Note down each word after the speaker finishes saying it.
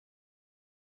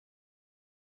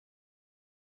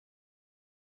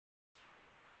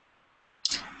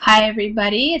Hi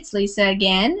everybody, it's Lisa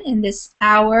again. In this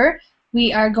hour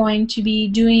we are going to be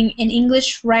doing an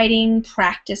English writing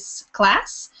practice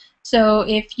class. So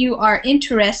if you are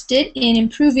interested in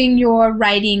improving your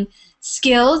writing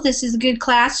skills, this is a good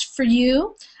class for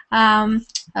you.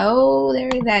 Oh,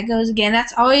 there that goes again.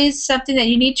 That's always something that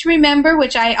you need to remember,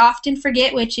 which I often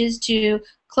forget, which is to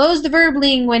close the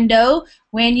Verbling window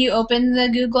when you open the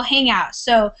Google Hangout.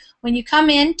 So when you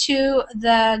come into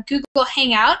the Google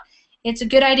Hangout, it's a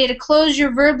good idea to close your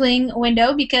Verbling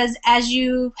window because, as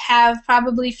you have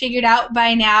probably figured out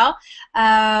by now,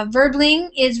 Verbling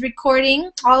is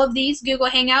recording all of these Google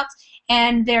Hangouts,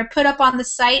 and they're put up on the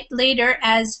site later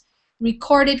as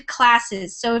recorded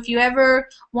classes. So if you ever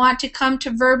want to come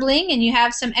to Verbling and you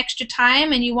have some extra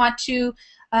time and you want to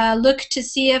look to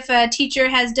see if a teacher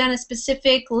has done a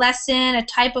specific lesson, a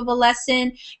type of a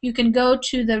lesson, you can go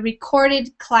to the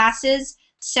recorded classes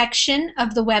section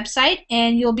of the website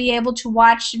and you'll be able to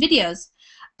watch videos.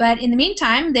 But in the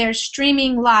meantime, they're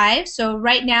streaming live. So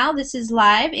right now this is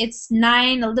live. It's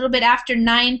a little bit after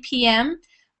 9 p.m.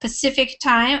 Pacific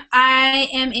time. I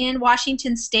am in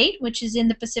Washington State, which is in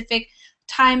the Pacific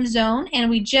time zone, and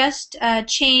we just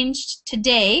changed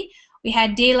today. We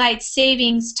had daylight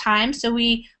savings time, so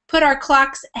we put our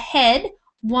clocks ahead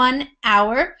 1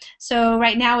 hour. So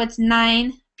right now it's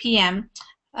 9 p.m.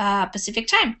 Pacific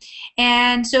time.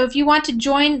 And so if you want to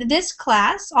join this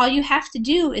class, all you have to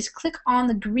do is click on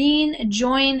the green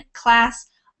Join Class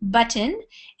button,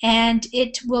 and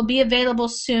it will be available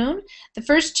soon. The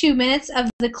first 2 minutes of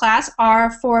the class are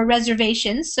for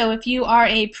reservations, so if you are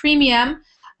a premium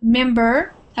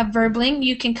member of Verbling,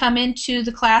 you can come into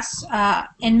the class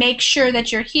and make sure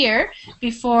that you're here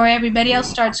before everybody else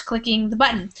starts clicking the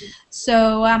button.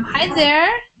 So hi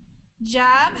there,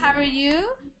 Job, how are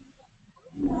you?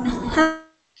 Hello.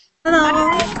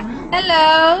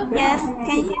 Hello. Yes,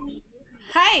 can you hear me?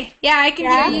 Hi. Yeah, I can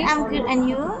hear you. I'm good, and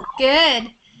you?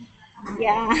 Good.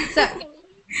 Yeah. So,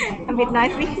 a bit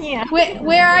noisy here.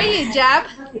 where are you, Job?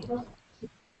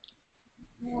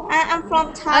 I'm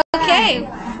from Thailand. Okay,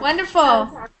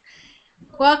 wonderful.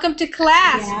 Welcome to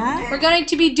class. Yeah. We're going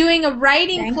to be doing a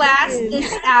writing Thank class you.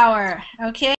 this hour,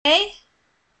 okay?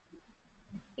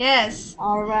 Yes.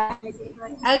 All right.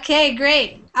 Okay,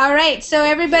 great. All right, so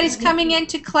everybody's coming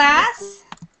into class.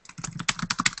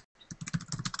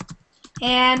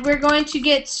 And we're going to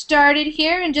get started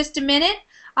here in just a minute.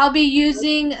 I'll be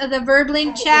using the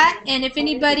Verbling chat, and if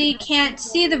anybody can't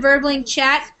see the Verbling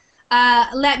chat,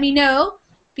 let me know,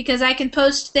 because I can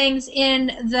post things in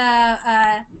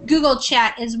the Google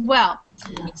chat as well.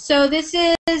 So this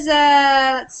is,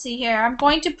 let's see here, I'm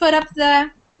going to put up the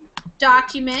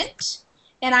document,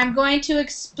 and I'm going to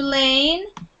explain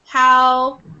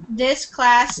how this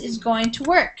class is going to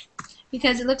work,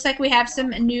 because it looks like we have some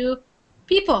new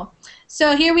people.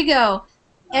 So here we go.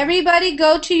 Everybody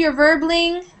go to your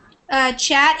Verbling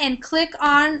chat and click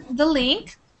on the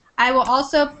link. I will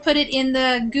also put it in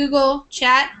the Google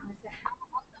chat.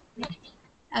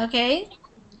 Okay.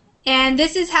 And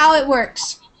this is how it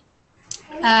works.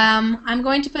 I'm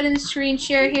going to put in the screen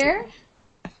share here.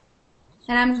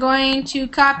 And I'm going to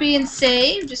copy and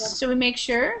save just so we make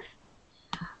sure.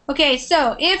 Okay,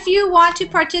 so if you want to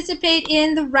participate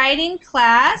in the writing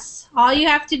class, all you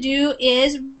have to do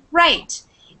is write.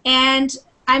 And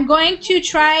I'm going to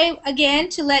try again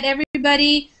to let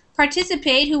everybody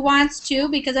participate who wants to,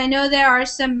 because I know there are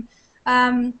some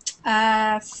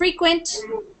frequent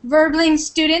Verbling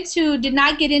students who did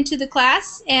not get into the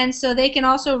class, and so they can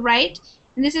also write.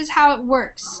 And this is how it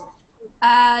works.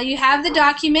 You have the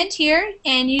document here,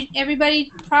 and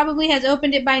everybody probably has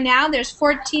opened it by now. There's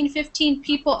 14, 15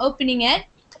 people opening it.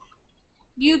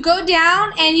 You go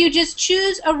down and you just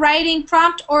choose a writing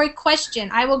prompt or a question.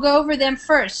 I will go over them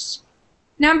first.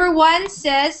 Number 1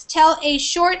 says, tell a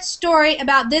short story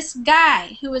about this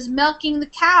guy who is milking the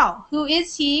cow. Who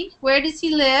is he? Where does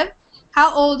he live?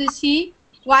 How old is he?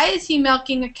 Why is he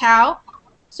milking a cow?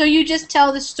 So you just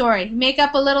tell the story. Make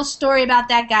up a little story about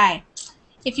that guy.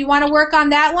 If you want to work on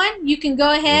that one, you can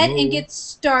go ahead and get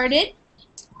started.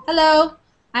 Hello.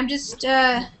 I'm just,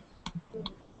 all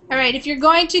right, if you're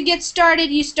going to get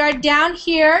started, you start down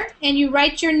here and you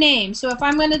write your name. So if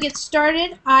I'm going to get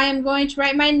started, I am going to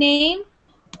write my name,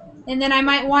 and then I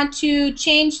might want to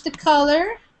change the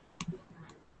color,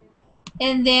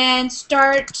 and then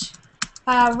start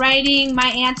writing my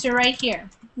answer right here.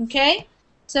 Okay?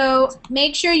 So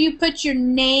make sure you put your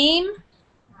name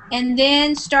and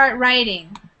then start writing.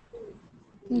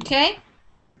 Okay?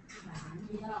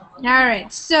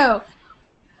 Alright, so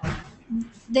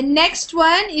the next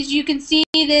one is, you can see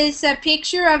this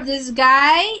picture of this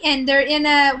guy, and they're in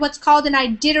what's called an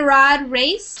Iditarod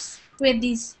race. with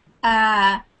these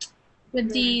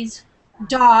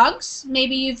dogs.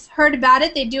 Maybe you've heard about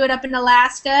it. They do it up in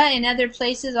Alaska and other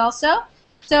places also.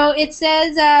 So it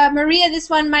says, Maria, this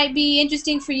one might be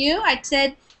interesting for you. I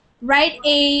said, write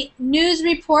a news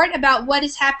report about what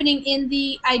is happening in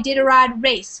the Iditarod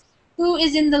race. Who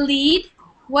is in the lead?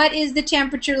 What is the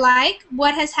temperature like?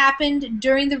 What has happened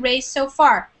during the race so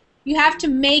far? You have to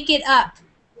make it up.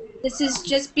 This is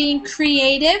just being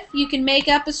creative. You can make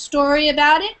up a story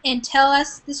about it and tell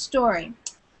us the story.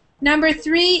 Number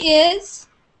 3 is,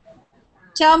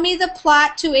 tell me the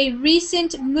plot to a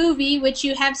recent movie which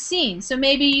you have seen. So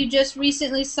maybe you just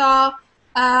recently saw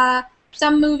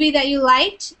some movie that you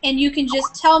liked, and you can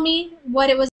just tell me what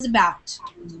it was about.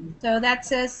 So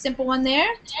that's a simple one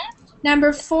there.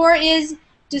 Number 4 is,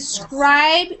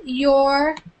 describe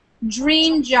your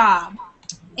dream job.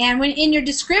 And when in your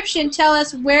description, tell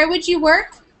us where would you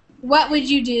work, what would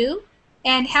you do,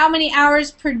 and how many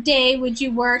hours per day would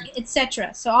you work,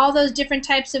 etc. So all those different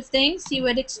types of things you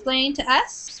would explain to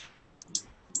us.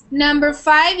 Number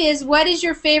 5 is, what is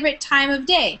your favorite time of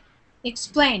day?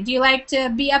 Explain. Do you like to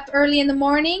be up early in the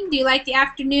morning? Do you like the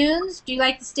afternoons? Do you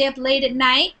like to stay up late at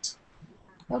night?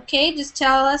 Okay, just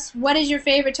tell us what is your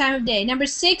favorite time of day. Number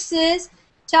 6 is,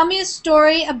 tell me a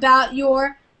story about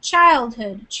your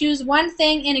childhood. Choose one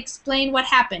thing and explain what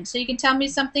happened. So you can tell me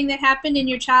something that happened in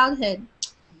your childhood.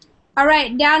 All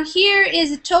right, down here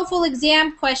is a TOEFL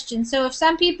exam question. So if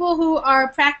some people who are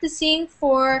practicing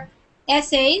for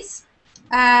essays,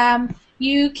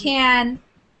 you can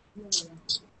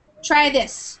try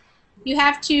this. You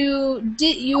have to,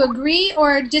 you agree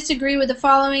or disagree with the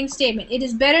following statement. It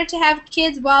is better to have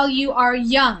kids while you are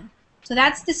young. So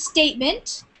that's the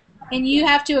statement, and you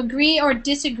have to agree or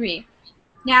disagree.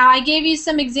 Now, I gave you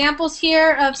some examples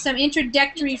here of some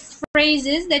introductory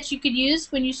phrases that you could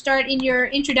use when you start in your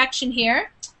introduction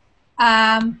here.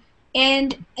 And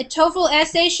a TOEFL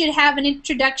essay should have an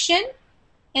introduction,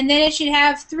 and then it should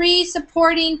have 3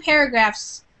 supporting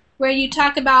paragraphs where you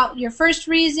talk about your first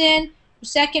reason, your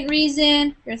second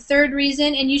reason, your third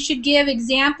reason, and you should give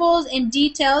examples and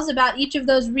details about each of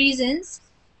those reasons.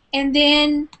 And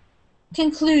then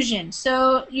conclusion.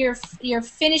 So you're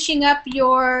finishing up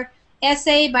your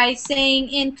essay by saying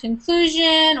in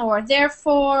conclusion, or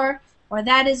therefore, or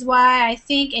that is why I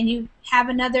think, and you have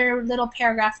another little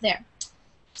paragraph there.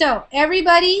 So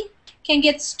everybody can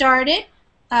get started.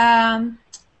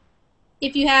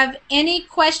 If you have any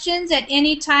questions at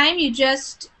any time, you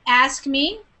just ask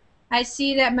me. I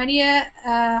see that Maria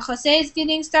Jose is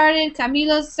getting started,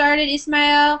 Camilo started,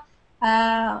 Ismael.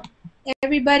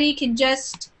 Everybody can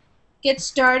just get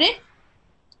started.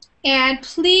 And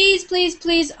please, please,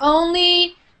 please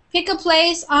only pick a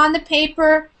place on the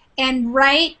paper and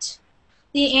write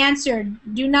the answer.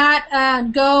 Do not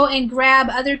go and grab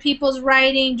other people's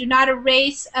writing. Do not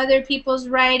erase other people's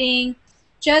writing.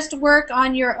 Just work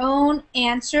on your own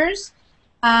answers.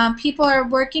 People are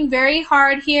working very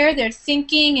hard here. They're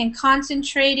thinking and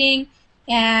concentrating,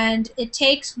 and it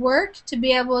takes work to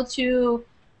be able to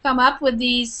come up with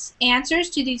these answers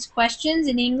to these questions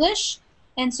in English.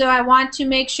 And so I want to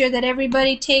make sure that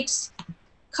everybody takes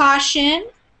caution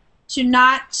to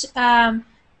not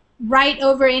write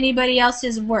over anybody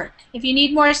else's work. If you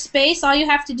need more space, all you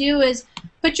have to do is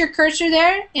put your cursor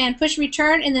there and push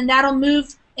return, and then that'll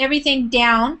move everything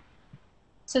down.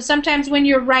 So sometimes when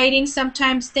you're writing,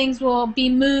 sometimes things will be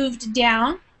moved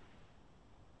down.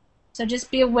 So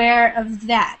just be aware of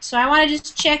that. So I want to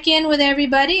just check in with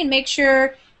everybody and make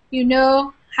sure you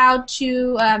know how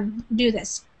to do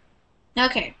this.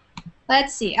 Okay,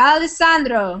 let's see.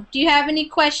 Alessandro, do you have any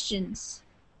questions?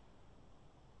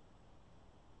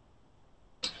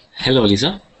 Hello,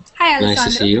 Lisa. Hi, Alessandro. Nice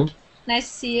to see you. Nice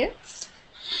to see you.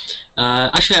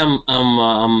 Actually,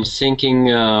 I'm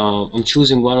thinking I'm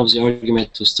choosing one of the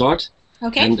argument to start.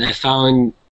 Okay. And I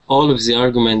found all of the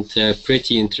argument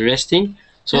pretty interesting.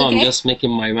 So Okay. I'm just making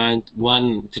my mind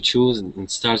one to choose and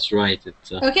start to write it.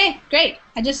 Okay, great.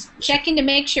 I just checking to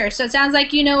make sure. So it sounds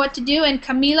like you know what to do. And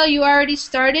Camilo, you already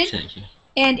started. Thank you.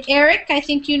 And Eric, I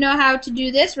think you know how to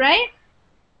do this, right?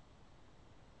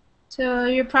 So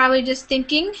you're probably just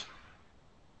thinking. I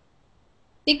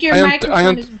think your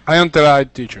microphone is... I am the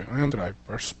right teacher. I am the right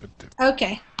perspective.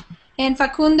 Okay. And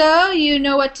Facundo, you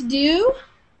know what to do.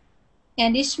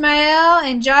 And Ismael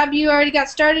and Job, you already got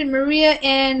started. Maria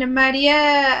and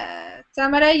Maria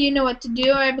Samara, you know what to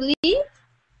do, I believe.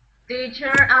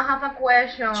 Teacher, I have a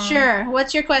question. Sure.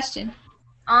 What's your question?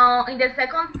 In the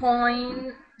second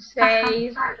point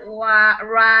says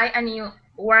write a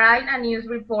news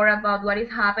report about what is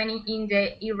happening in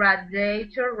the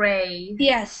irradiator race.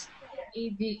 Yes.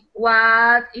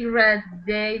 What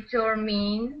irradiator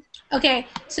means? Okay,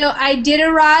 so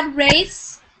Iditarod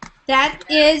race. That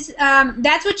is,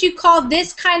 that's what you call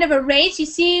this kind of a race. You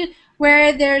see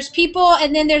where there's people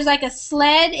and then there's like a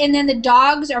sled and then the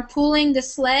dogs are pulling the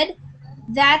sled.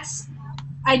 That's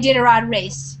Iditarod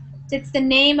race. It's the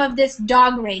name of this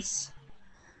dog race.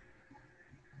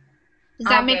 Does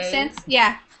that make Okay. sense?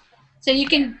 Yeah. So you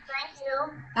can. Thank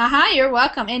you. You're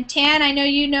welcome. And Tan, I know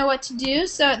you know what to do.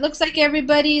 So it looks like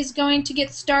everybody is going to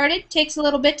get started. Takes a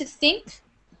little bit to think,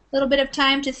 a little bit of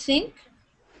time to think.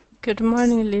 Good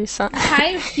morning, Lisa.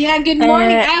 Hi. Yeah, good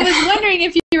morning. I was wondering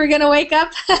if you were going to wake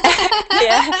up.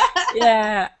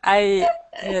 yeah. I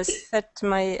set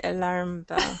my alarm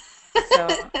bell. So.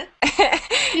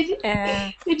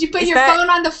 Did you put your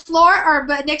phone on the floor or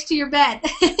next to your bed?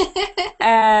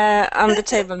 On the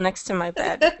table next to my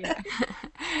bed. Yeah.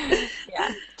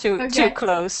 Yeah. Too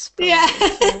close. Probably.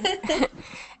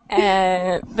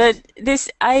 Yeah. But this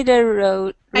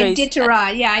Iditarod race.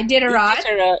 Iditarod. Yeah, Iditarod.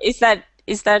 Iditarod.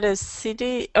 Is that a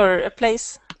city or a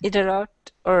place? Iditarod,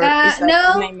 or is that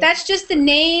no, the name that's just the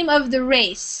name of the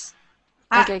race.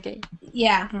 Okay.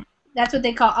 Yeah, that's what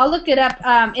they call. I'll look it up.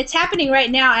 It's happening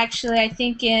right now, actually. I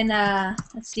think in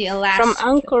let's see, Alaska. From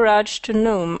Anchorage to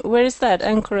Nome. Where is that?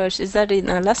 Anchorage? Is that in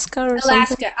Alaska or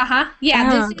something? Alaska.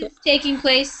 Yeah, this is taking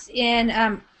place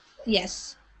in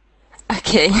yes.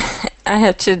 Okay, I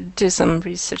have to do some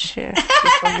research here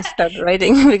before I start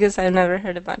writing because I've never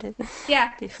heard about it.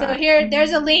 Yeah. before. So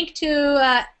there's a link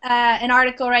to an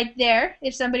article right there.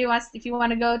 If you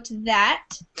want to go to that.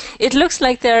 It looks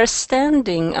like they're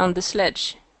standing on the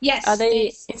sledge. Yes. Are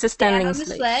they? It's a standing on the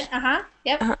sledge. sled.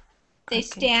 Yep. They Okay.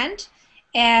 stand,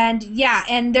 and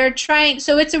and they're trying.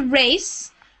 So it's a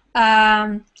race.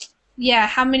 Yeah,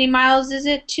 how many miles is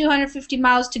it? 250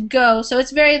 miles to go. So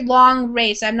it's a very long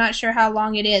race. I'm not sure how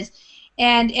long it is.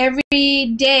 And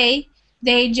every day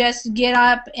they just get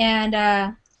up and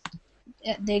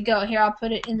they go. Here, I'll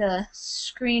put it in the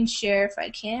screen share if I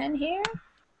can here.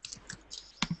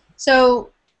 So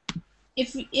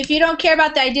if you don't care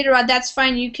about the Iditarod, that's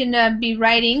fine. You can be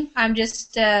writing. I'm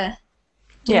just Yeah,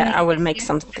 I will make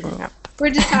something up. We're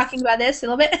just talking about this a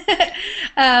little bit.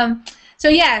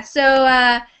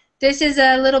 This is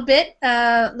a little bit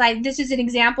this is an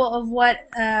example of what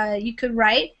you could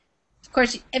write. Of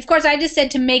course, I just said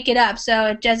to make it up, so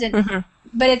it doesn't.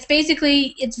 But it's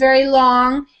basically it's very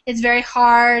long. It's very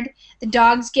hard. The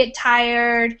dogs get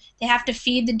tired. They have to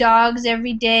feed the dogs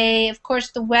every day. Of course,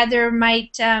 the weather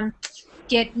might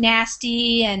get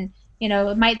nasty, and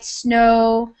it might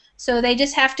snow. So they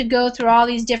just have to go through all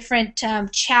these different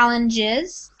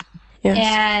challenges. Yes.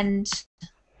 And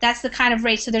that's the kind of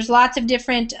race. So there's lots of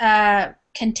different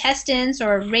contestants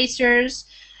or racers.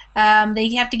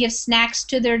 They have to give snacks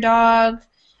to their dog.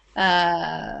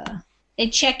 They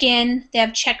check in. They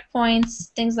have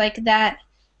checkpoints, things like that.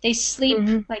 They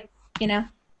sleep,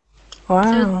 Wow.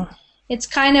 So it's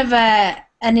kind of an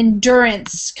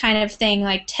endurance kind of thing,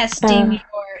 like testing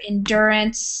your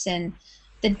endurance and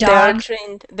the dogs.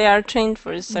 They are trained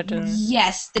for a certain.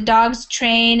 Yes, the dogs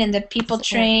train and the people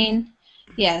train.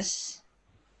 Yes.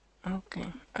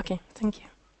 Okay, thank you.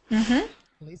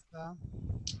 Lisa,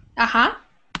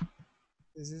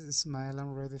 this is Ismail.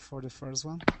 I'm ready for the first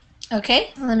one.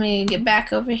 Okay, let me get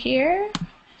back over here.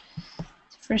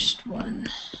 First one.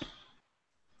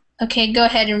 Okay, go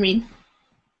ahead and read.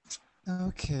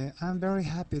 Okay, I'm very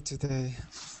happy today.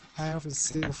 I have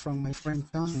received from my friend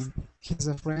Tony. He's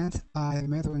a friend I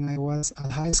met when I was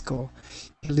at high school.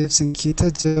 He lives in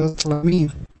Quito just like me,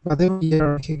 but every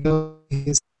year he goes to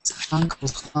his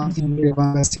uncle's home in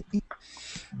Riobamba City.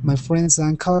 My friend's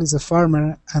uncle is a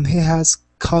farmer and he has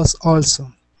cows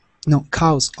also. My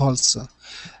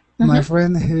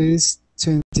friend, who is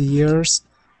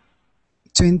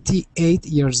 28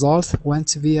 years old,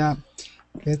 wants to be a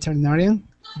veterinarian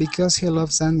because he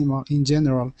loves animals in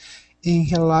general and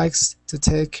he likes to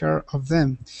take care of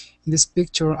them. In this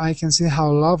picture, I can see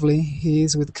how lovely he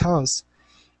is with cows.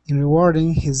 In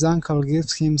rewarding, his uncle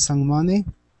gives him some money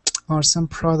or some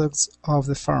products of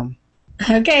the farm.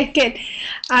 Okay, good.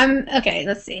 Okay,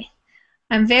 let's see.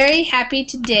 I'm very happy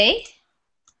today.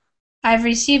 I've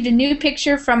received a new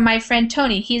picture from my friend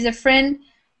Tony. He's a friend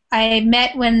I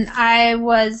met when I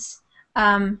was,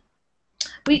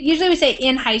 we say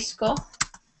in high school,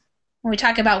 when we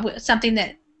talk about something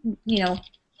that,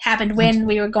 happened when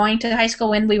we were going to high school,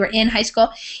 when we were in high school.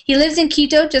 He lives in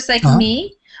Quito, just like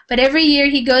me, but every year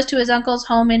he goes to his uncle's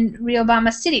home in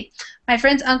Riobamba City. My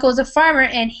friend's uncle is a farmer,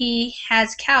 and he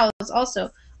has cows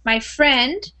also. My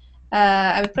friend,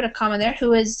 I would put a comma there,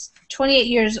 who is 28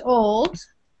 years old,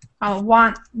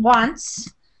 wants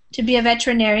to be a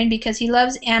veterinarian because he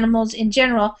loves animals in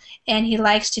general and he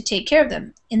likes to take care of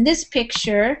them. In this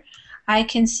picture, I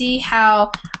can see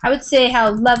how, I would say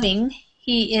how loving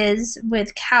he is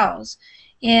with cows.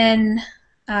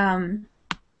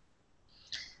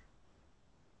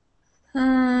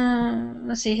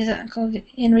 Let's see, his uncle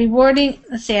in rewarding.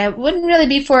 Let's see, it wouldn't really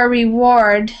be for a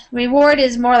reward. Reward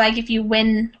is more like if you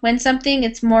win something.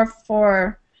 It's more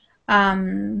for,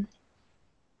 let's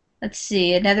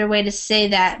see, another way to say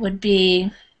that would be,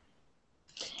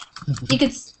 you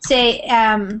could say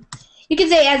as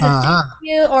a thank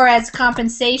you or as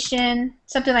compensation,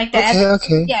 something like that.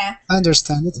 Okay. Yeah. I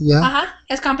understand it. Yeah.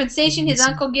 As compensation, his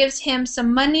uncle gives him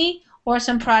some money or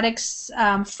some products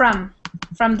from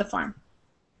the farm.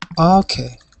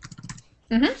 Okay.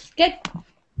 Good.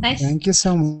 Nice. Thank you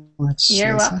so much.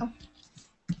 You're Lisa. welcome.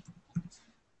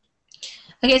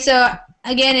 Okay, so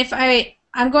again, if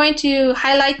I'm going to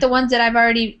highlight the ones that I've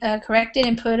already corrected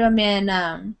and put them in.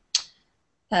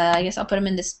 I guess I'll put them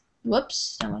in this.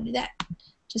 Whoops, I don't want to do that.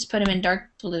 Just put them in dark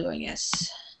blue, I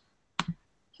guess.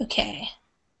 Okay.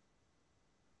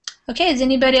 Okay, is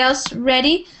anybody else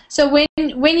ready? So when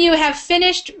you have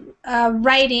finished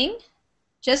writing,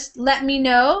 just let me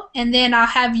know, and then I'll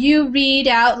have you read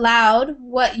out loud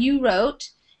what you wrote,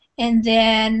 and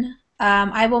then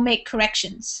I will make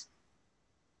corrections.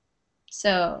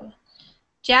 So,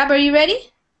 Jab, are you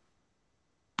ready?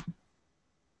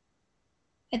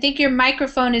 I think your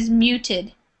microphone is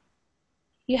muted.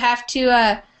 You have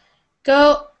to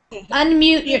go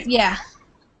unmute your, yeah.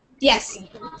 Yes.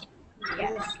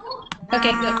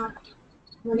 Okay, good.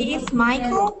 This is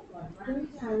Michael.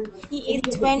 He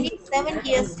is 27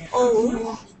 years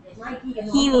old.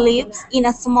 He lives in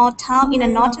a small town in the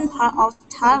northern part of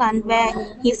Thailand where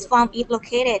his farm is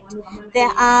located. There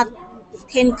are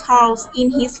 10 cows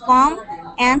in his farm,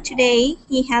 and today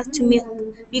he has to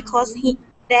milk because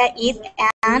there is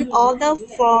an order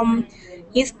from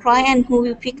his client who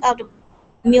will pick up the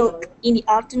milk in the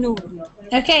afternoon.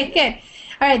 Okay, good.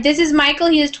 All right, this is Michael.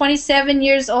 He is 27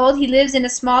 years old. He lives in a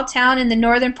small town in the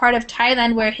northern part of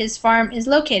Thailand where his farm is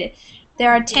located.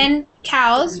 There are 10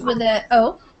 cows with a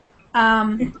O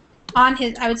on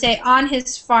his, I would say, on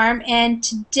his farm, and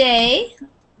today,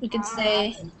 we could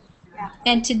say,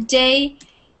 and today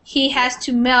he has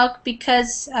to milk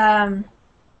because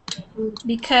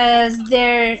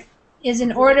there is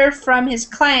an order from his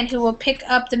client who will pick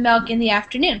up the milk in the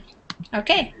afternoon.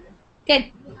 Okay,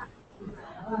 good.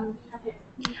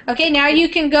 Okay, now you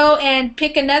can go and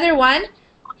pick another one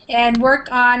and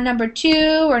work on number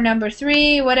 2 or number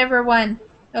 3, whatever one.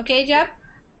 Okay, Jeb?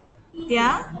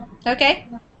 Yeah? Okay.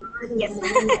 Yes.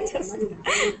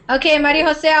 Okay, Maria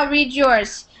Jose, I'll read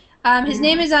yours. His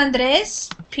name is Andres,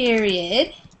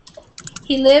 period.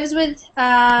 He lives with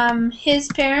his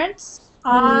parents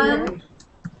on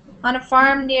a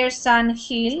farm near San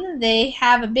Gil. They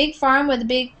have a big farm with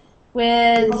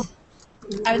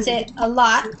I would say a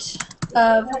lot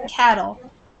of cattle,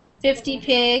 50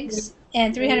 pigs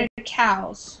and 300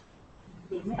 cows.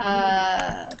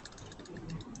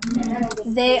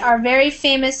 They are very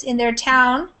famous in their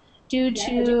town due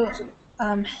to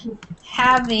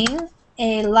having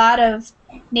a lot of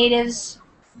natives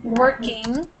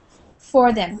working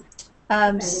for them.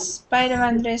 Spider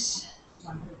Andres.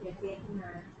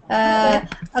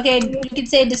 Okay, you could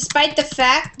say despite the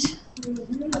fact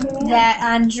that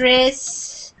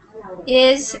Andres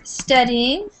is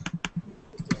studying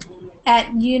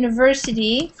at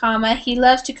university, comma, he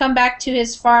loves to come back to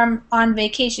his farm on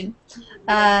vacation.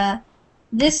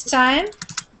 This time,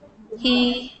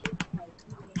 he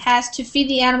has to feed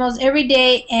the animals every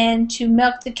day and to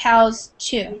milk the cows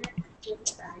too.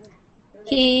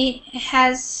 He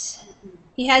has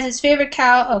his favorite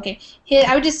cow. Okay,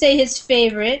 I would just say his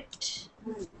favorite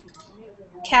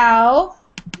cow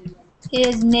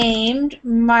is named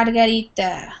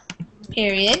Margarita,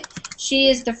 period. She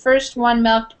is the first one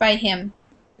milked by him.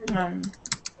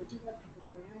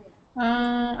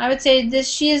 I would say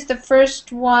she is the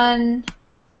first one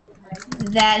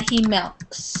that he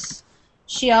milks.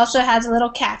 She also has a little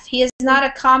calf. He is not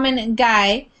a common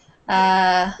guy,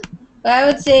 but I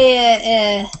would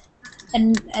say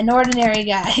an ordinary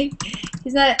guy.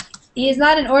 He is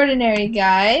not an ordinary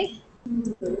guy.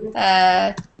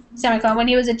 Semicolon. When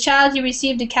he was a child, he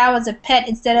received a cow as a pet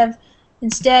instead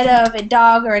of a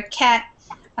dog or a cat,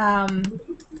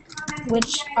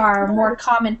 which are more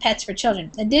common pets for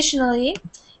children. Additionally,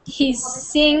 he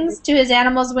sings to his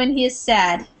animals when he is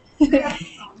sad.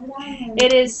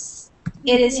 It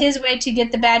is his way to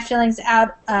get the bad feelings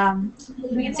out.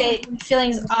 We can say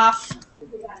feelings off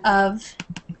of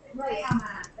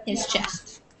his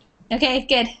chest. Okay,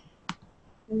 good.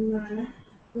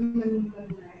 Okay,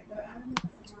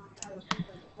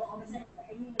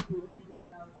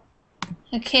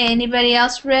 anybody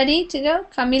else ready to go?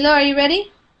 Camilo, are you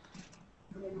ready?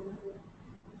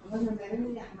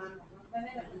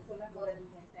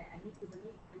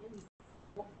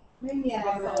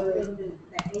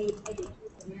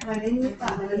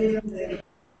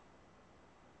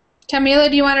 Camilo,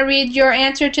 do you want to read your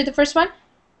answer to the first one?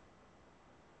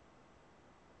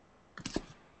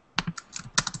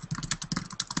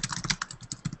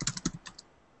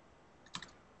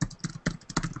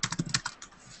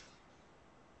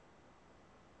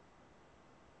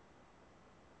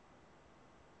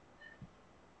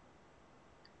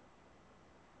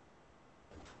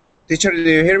 Teacher, do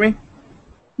you hear me?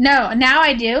 No, now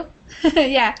I do.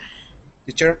 Yeah.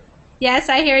 Teacher? Yes,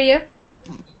 I hear you.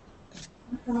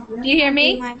 Do you hear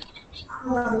me?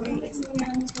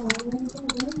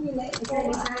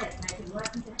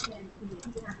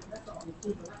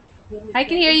 I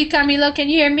can hear you, Camilo. Can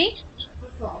you hear me?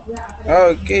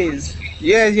 Okay.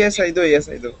 Yes, I do. Yes,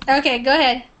 I do. Okay, go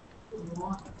ahead.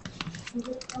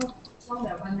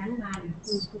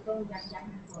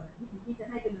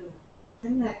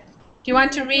 Do you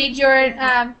want to read your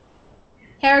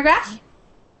paragraph?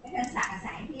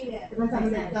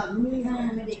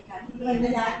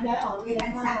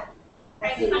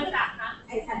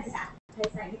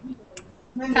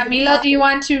 Camilo, do you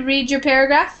want to read your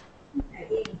paragraph?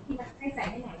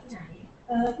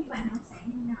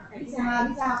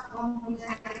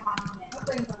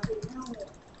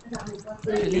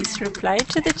 Please reply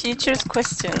to the teacher's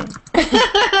question.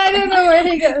 I don't know where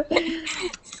to go.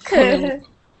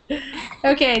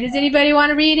 Okay, does anybody want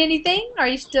to read anything? Or are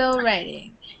you still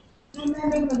writing?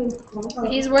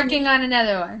 He's working on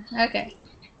another one. Okay.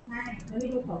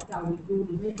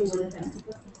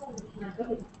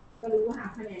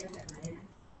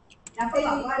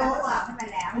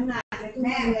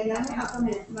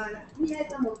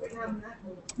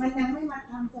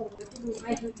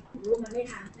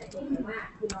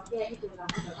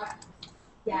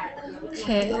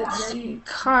 Okay, let's see.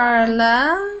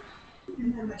 Carla.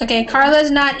 Okay,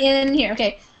 Carla's not in here.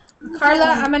 Okay. Carla,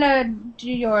 I'm gonna do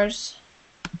yours.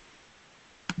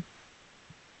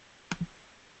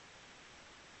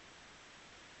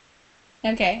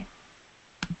 Okay.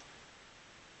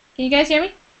 Can you guys hear me?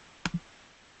 I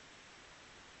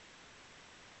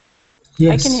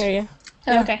Yes. can hear you.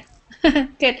 Oh, okay.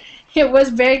 Good. It was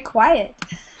very quiet.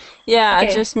 Yeah,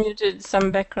 Okay. I just muted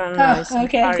some background Oh, noise. I'm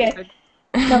okay, sorry, okay.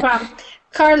 No problem.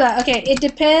 Carla, okay, it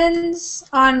depends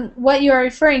on what you are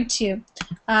referring to.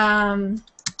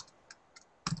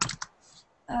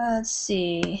 Let's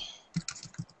see.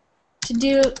 To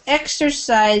do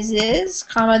exercises,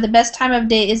 comma, the best time of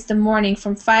day is the morning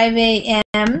from 5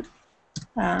 a.m.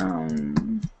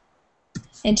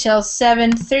 Until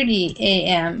 7:30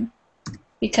 a.m.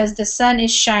 because the sun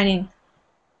is shining,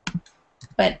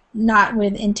 but not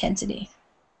with intensity.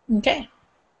 Okay.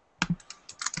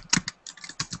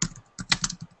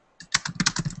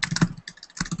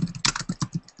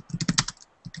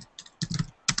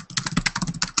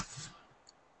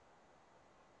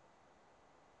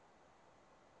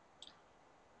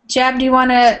 Jab, do you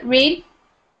want to read?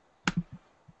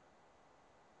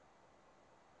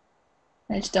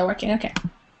 It's still working. Okay.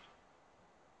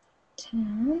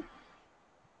 10.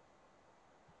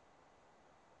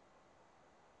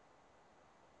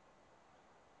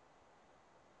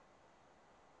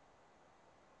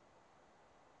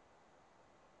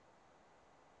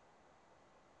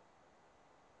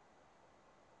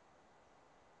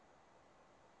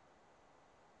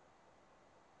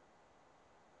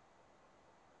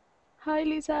 Hi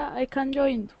Lisa, I can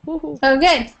join. Woohoo. Oh,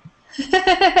 good.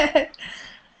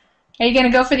 Are you going to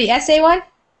go for the essay one?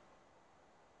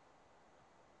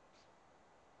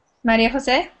 Maria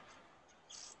Jose?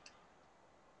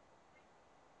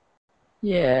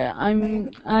 Yeah,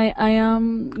 I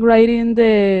am writing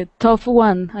the tough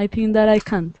one. I think that I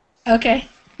can. Okay,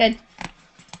 good.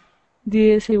 The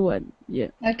easy one. Yeah.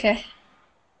 Okay.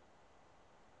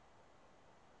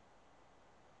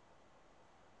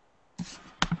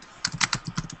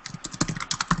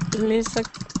 Lisa,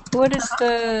 what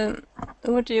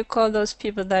do you call those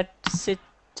people that sit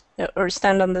or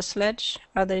stand on the sledge?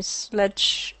 Are they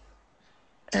sledge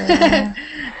Yeah,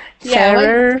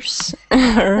 farers?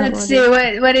 let's see,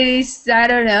 what did he, I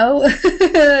don't know.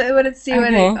 Let's see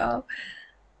what they call.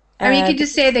 I mean, you could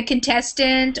just say the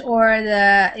contestant or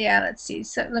the, yeah, let's see.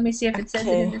 So let me see if it says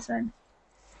it in this one.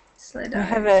 I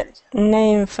have a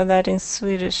name for that in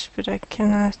Swedish, but I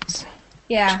cannot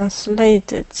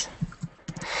translate it.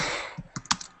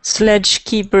 Sledge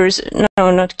keepers,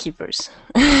 no, not keepers.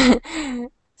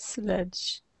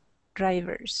 Sledge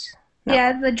drivers. No.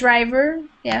 Yeah, the driver.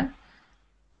 Yeah,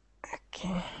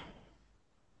 Okay.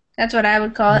 that's what I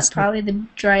would call it. Probably the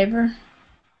driver.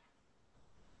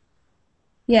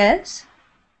 Yes.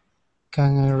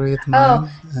 Can I read Oh,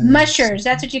 mine? mushers.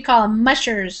 That's what you call them,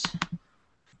 mushers.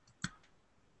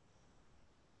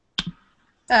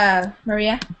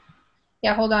 Maria?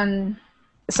 Yeah, hold on.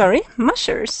 Sorry,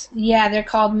 mushers. Yeah, they're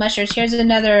called mushers. Here's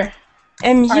another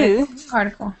MU.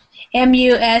 article.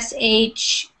 mushers.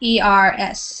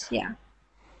 Yeah.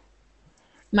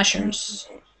 Mushers.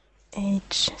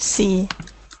 HC.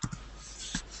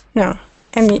 No.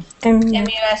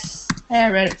 MUS. I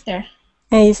read it there.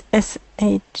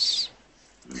 SH.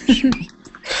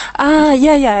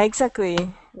 Yeah, exactly.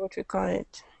 What we call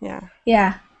it. Yeah.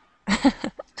 Yeah.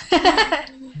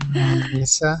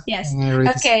 Lisa? Yes. Can I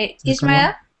read Okay, the second Ismail?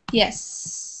 one?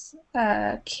 Yes.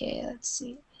 Okay, let's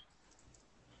see.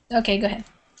 Okay, go ahead.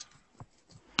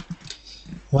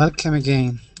 Welcome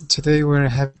again. Today we're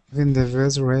having the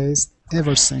best race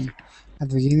ever seen. At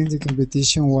the beginning the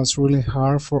competition was really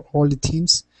hard for all the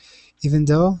teams. Even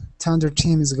though Thunder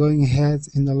team is going ahead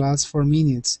in the last 4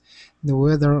 minutes, the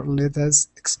weather let us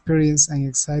experience an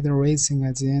exciting racing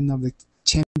at the end of the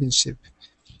championship.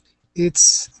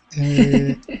 It's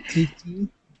 18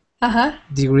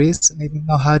 degrees. I don't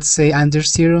know how to say under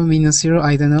zero, minus zero,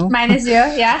 I don't know. Minus zero,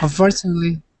 yeah.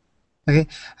 Unfortunately,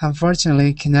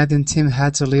 Canadian team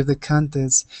had to leave the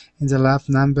contest in the lap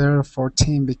number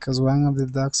 14 because one of the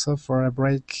dogs suffered a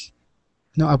break.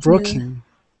 No, a broken.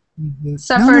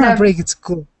 Suffered a break. It's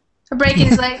cool. A break in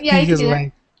his leg. Yeah, you can do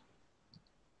that.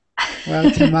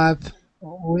 Welcome up.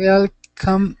 We'll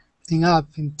coming up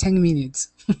in 10 minutes.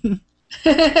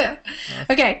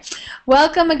 Okay,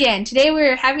 welcome again. Today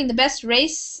we're having the best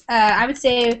race I would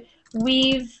say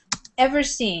we've ever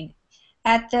seen.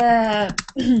 At the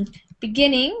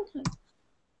beginning,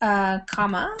 the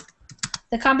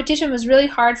competition was really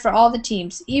hard for all the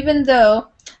teams, even though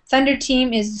Thunder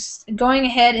team is going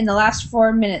ahead in the last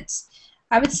 4 minutes.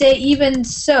 I would say even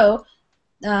so,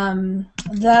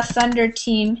 the Thunder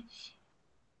team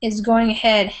is going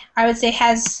ahead. I would say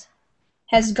has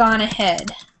gone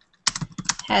ahead.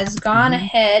 Has gone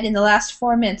ahead in the last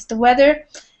 4 minutes. The weather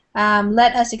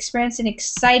let us experience an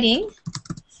exciting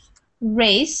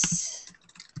race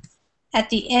at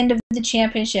the end of the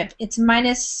championship. It's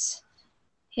minus,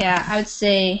 yeah, I would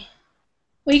say,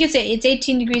 well, you could say it's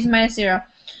 18 degrees minus zero.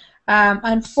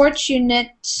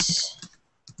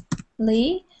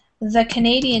 Unfortunately, the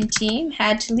Canadian team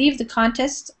had to leave the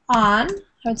contest on,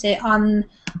 I would say, on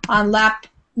lap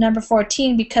number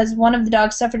 14 because one of the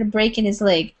dogs suffered a break in his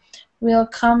leg. You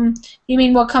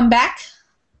mean we'll come back?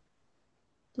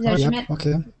 Is that what you meant?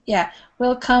 Okay. Yeah,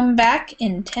 we'll come back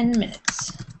in 10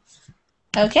 minutes.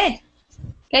 Okay.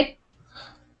 Okay.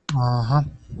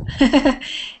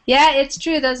 Yeah, it's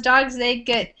true. Those dogs, they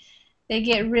get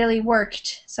really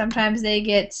worked. Sometimes they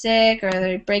get sick or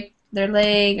they break their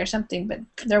leg or something, but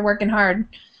they're working hard.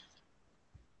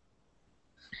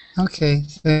 Okay,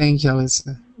 thank you,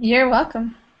 Lisa. You're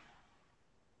welcome.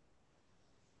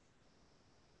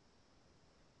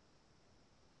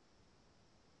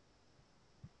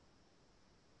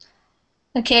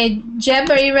 Okay, Jeb,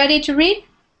 are you ready to read?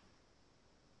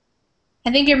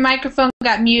 I think your microphone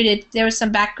got muted. There was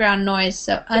some background noise,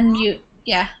 so unmute.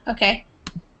 Yeah, okay.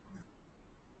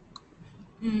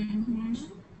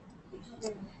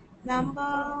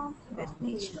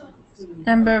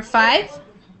 Number 5?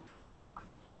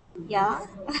 Yeah.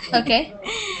 Okay.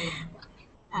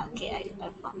 Okay,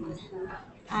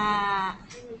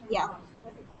 yeah.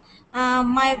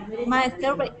 My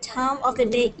favorite time of the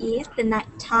day is the night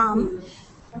time.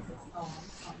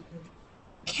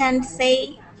 Can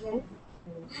say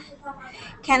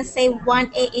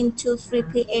 1 a.m. to 3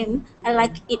 p.m. I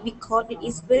like it because it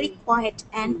is very quiet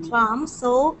and calm,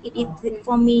 so it is good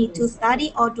for me to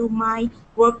study or do my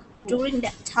work during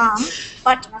that time.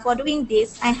 But for doing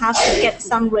this, I have to get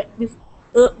some rest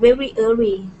very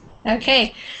early.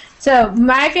 Okay. So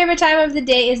my favorite time of the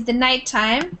day is the night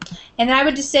time, and I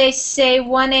would just say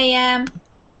 1 a.m.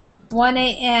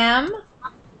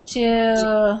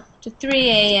 to 3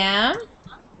 a.m.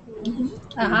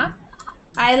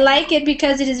 I like it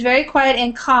because it is very quiet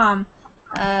and calm,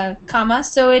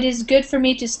 so it is good for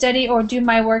me to study or do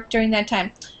my work during that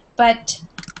time. But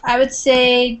I would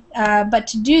say, but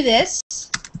to do this,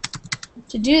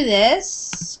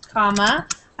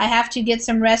 I have to get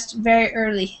some rest very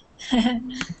early.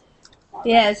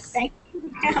 Yes. Thank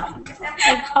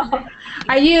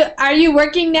you. Are you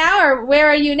working now, or where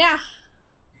are you now?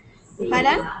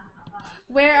 Pardon?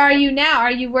 Where are you now?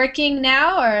 Are you working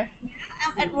now, or?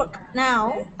 I'm at work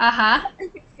now.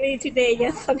 luckily today,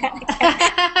 yes, so that I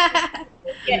can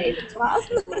get into class.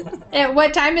 And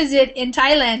what time is it in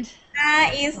Thailand?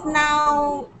 It's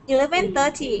now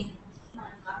 11:30.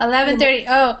 11:30.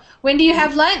 Oh, when do you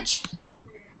have lunch?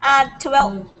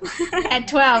 12. At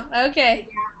 12. Okay.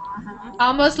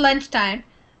 Almost lunchtime.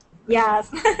 Yes.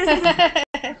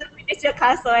 Finish your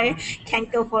class so I can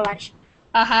go for lunch.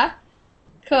 Uh-huh.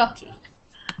 Cool. Okay.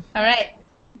 All right.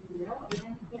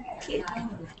 Okay.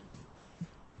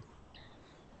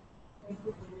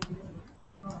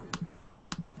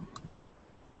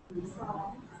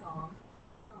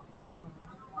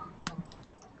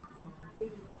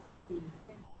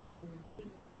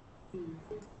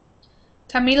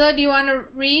 Camilo, do you want to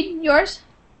read yours?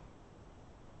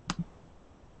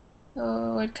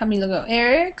 Oh, where'd Camilo go?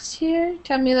 Eric's here.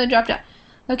 Camilo dropped out.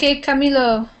 Okay,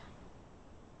 Camilo.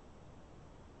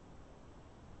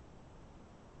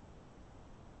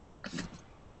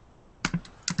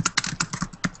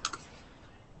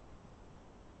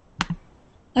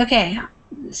 Okay.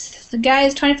 The guy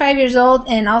is 25 years old,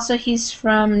 and also he's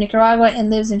from Nicaragua and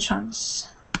lives in Chongqing.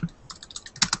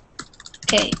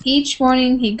 Okay, each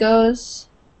morning he goes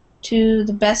to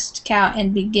the best cow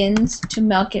and begins to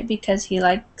milk it because he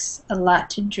likes a lot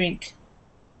to drink.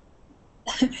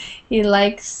 He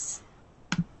likes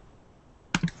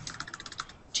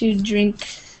to drink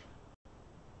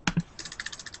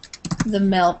the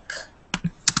milk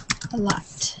a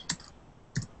lot.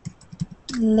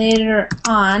 Later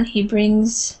on, he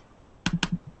brings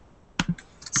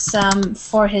some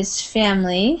for his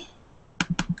family.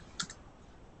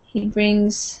 He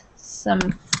brings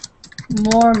some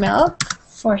more milk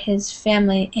for his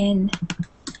family and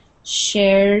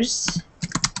shares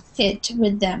it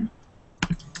with them.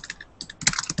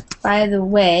 By the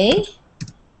way,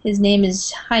 his name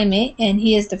is Jaime, and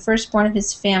he is the firstborn of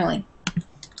his family.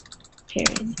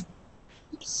 Period.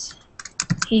 Oops.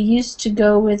 He used to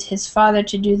go with his father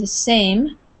to do the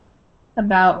same.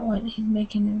 About what he's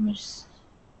making image.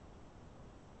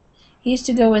 He used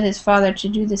to go with his father to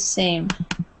do the same.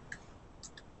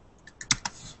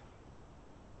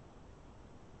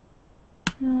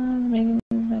 Making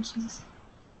images.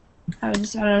 I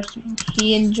don't know.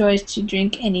 He enjoys to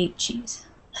drink and eat cheese.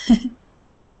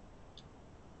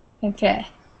 Okay.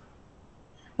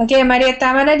 Okay, Maria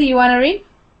Tamara, do you want to read?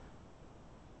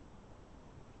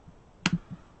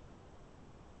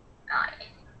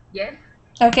 Yes.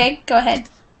 Okay, go ahead.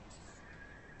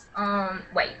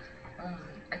 Wait.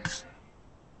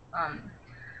 Um,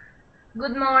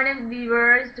 Good morning,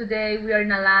 viewers. Today we are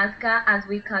in Alaska. As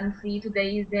we can see,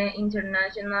 today is the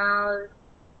international.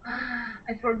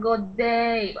 I forgot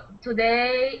day.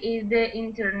 Today is the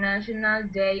International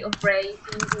Day of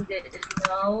Racing in the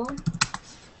Snow.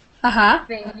 Uh-huh.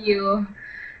 Thank you.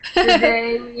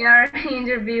 Today we are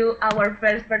interview our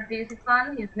first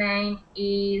participant. His name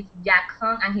is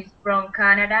Jackson and he's from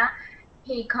Canada.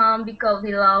 He come because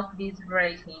he loves this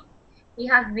racing. He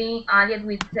has been allied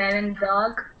with 7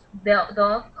 dogs,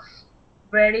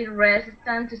 very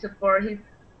resistant to support his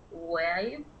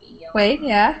wife. Wait,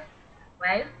 yeah.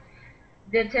 Wife.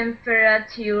 The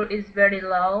temperature is very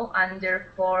low and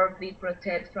therefore be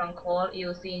protected from cold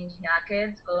using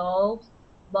jackets, gloves,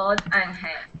 boots and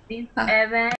hats. This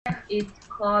event is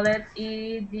called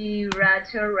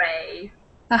Iditarod race.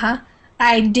 Uh-huh.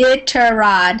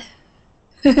 Iditarod.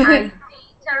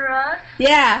 Iditarod?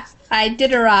 Yeah,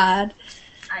 Iditarod.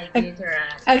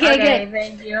 Iditarod. Okay, good.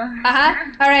 Thank you. Uh-huh.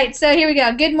 All right, so here we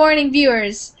go. Good morning,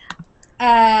 viewers.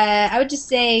 I would just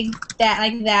say that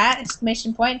like that,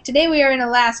 exclamation point. Today we are in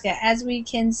Alaska. As we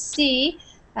can see,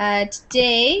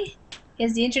 today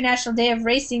is the International Day of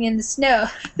Racing in the Snow.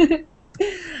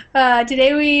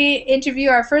 Today we interview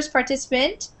our first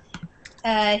participant.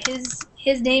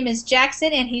 His name is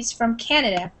Jackson, and he's from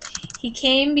Canada. He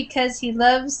came because he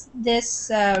loves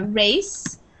this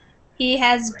race. He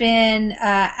has been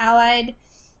allied.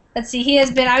 Let's see. He has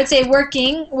been, I would say,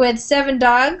 working with 7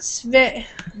 dogs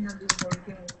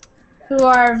who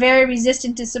are very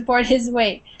resistant to support his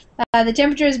weight. The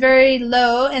temperature is very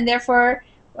low, and therefore,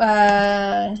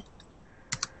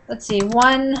 let's see,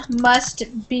 one must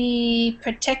be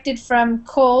protected from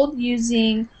cold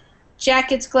using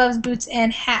jackets, gloves, boots,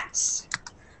 and hats.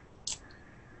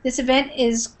 This event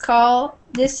is called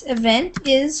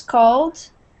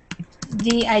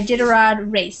the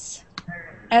Iditarod race.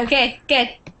 Okay, good.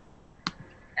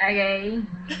 Okay.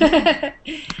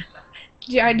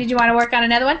 Did you want to work on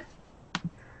another one?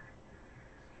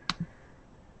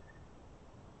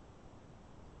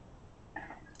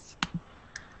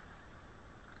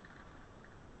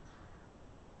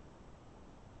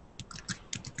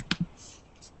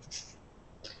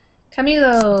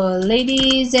 Camilo,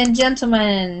 ladies and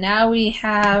gentlemen, now we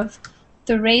have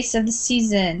the race of the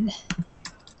season.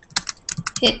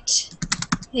 It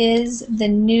is the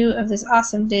new of this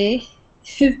awesome day.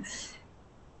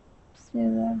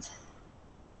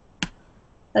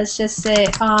 Let's just say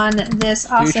on this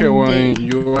awesome Teacher, when day.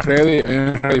 you are ready, I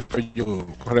am ready for your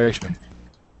correction.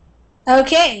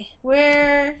 Okay,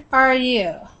 where are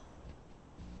you?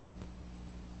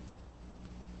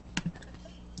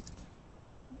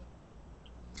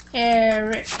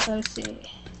 Eric, let's see.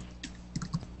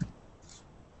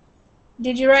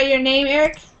 Did you write your name,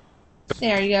 Eric?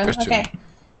 There you go. Okay.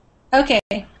 Okay.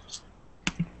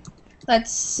 Let's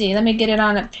see. Let me get it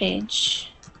on a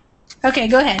page. Okay,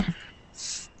 go ahead.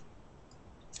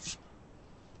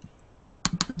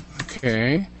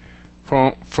 Okay.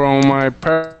 From my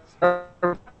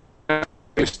perspective,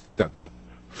 that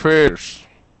first,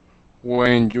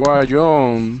 when you are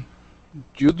young,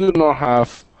 you do not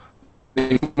have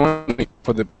the money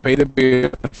for the pay the bill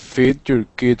and feed your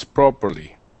kids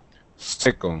properly.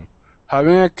 Second,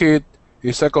 having a kid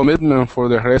is a commitment for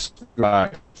the rest of your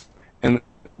life, and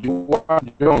you are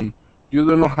young, you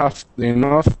do not have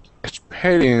enough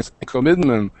experience and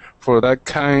commitment for that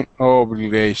kind of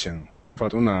obligation.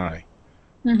 Third,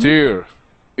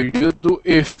 if you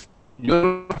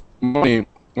don't have money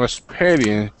or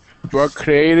experience, you are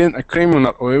creating a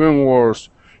criminal, or even worse,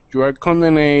 you are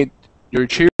condemning your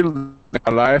children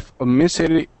a life of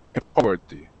misery and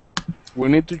poverty. We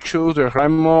need to choose the right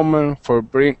moment for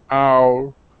bringing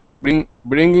our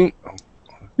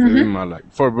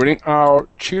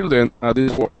children at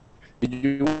this world. If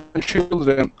you want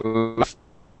children to live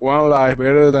one life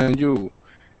better than you,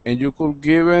 and you could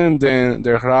give them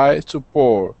the right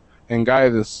support and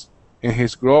guidance in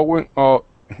his growing up.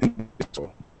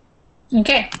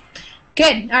 Okay,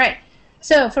 good. All right.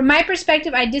 So from my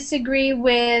perspective, I disagree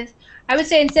with, I would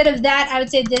say instead of that, I would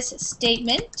say this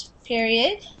statement,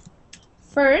 period.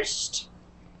 First,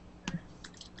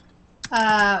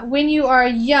 when you are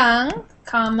young,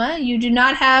 comma, you do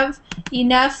not have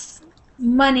enough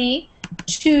money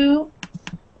to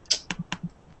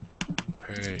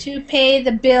pay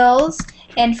the bills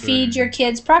and feed your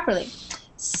kids properly.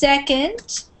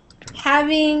 Second,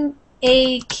 having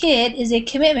a kid is a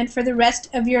commitment for the rest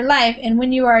of your life, and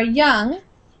when you are young,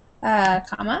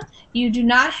 comma, you do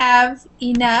not have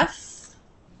enough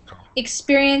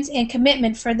experience and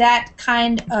commitment for that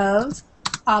kind of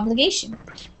obligation.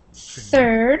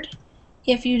 Third,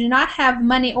 if you do not have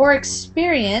money or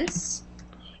experience,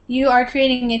 you are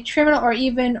creating a criminal, or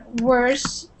even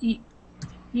worse,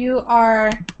 you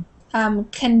are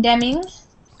condemning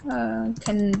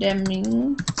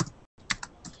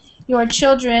your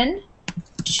children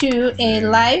to a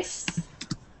life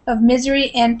of misery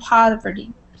and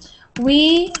poverty.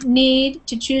 We need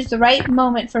to choose the right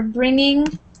moment for bringing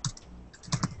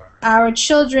our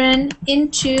children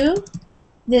into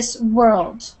this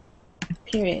world,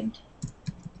 period.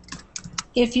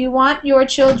 If you want your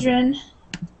children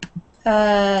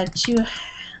let's see,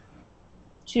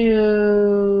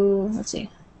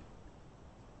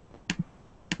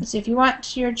 if you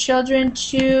want your children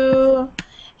to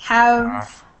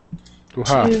have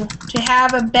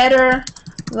a better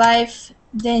life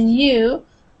than you,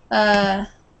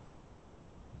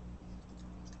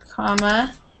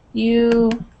 comma,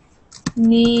 you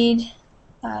need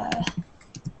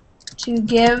to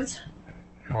give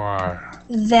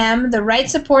them the right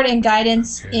support and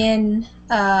guidance in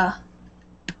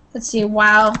let's see,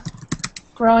 while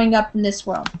growing up in this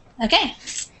world. Okay,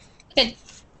 good.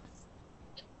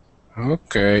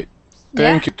 Okay,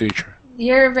 thank you, teacher.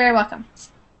 You're very welcome.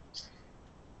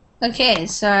 Okay,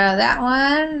 so that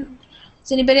one.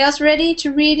 Is anybody else ready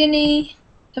to read any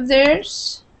of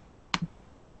theirs?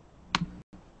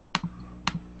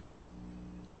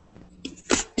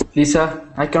 Lisa,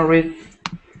 I can read.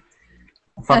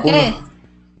 Facundo.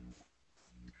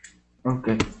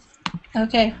 Okay.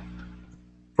 Okay.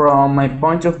 From my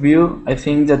point of view, I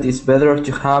think that it's better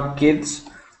to have kids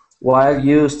while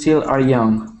you still are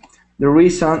young. The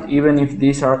reason, even if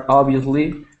these are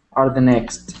obviously, are the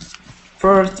next.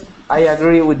 First, I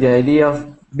agree with the idea of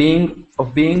being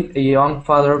a young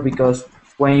father, because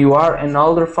when you are an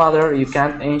older father, you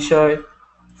can't enjoy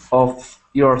of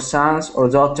your sons or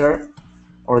daughter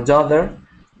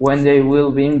when they will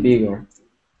be bigger.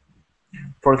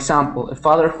 For example, a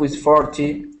father who is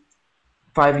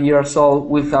 45 years old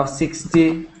will have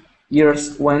 60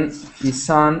 years when his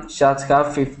son should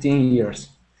have 15 years.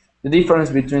 The difference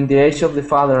between the age of the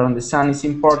father and the son is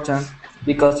important,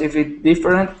 because if the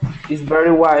difference is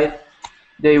very wide,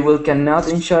 they will cannot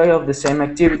enjoy of the same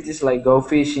activities like go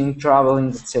fishing, traveling,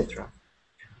 etc.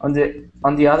 On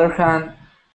the other hand,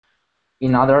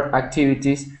 in other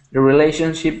activities, the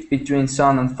relationship between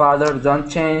son and father don't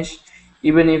change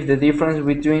even if the difference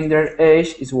between their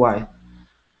age is wide.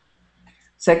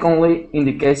 Secondly, in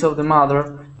the case of the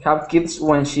mother, have kids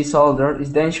when she's older is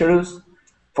dangerous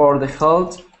for the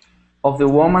health of the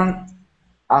woman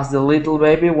as the little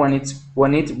baby when it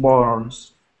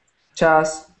borns.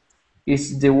 Thus,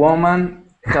 if the woman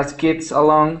has kids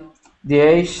along the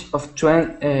age of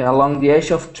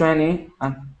 20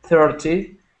 and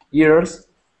 30 years,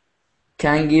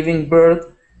 can giving birth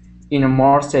in a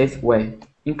more safe way.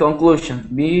 In conclusion,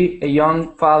 being a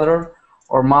young father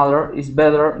or mother is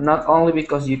better not only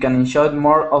because you can enjoy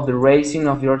more of the raising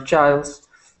of your child,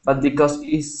 but because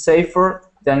it's safer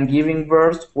than giving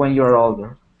birth when you're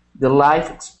older. The life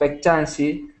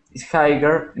expectancy is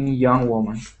higher in young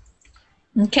women.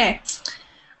 Okay.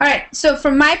 All right. So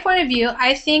from my point of view,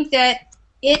 I think that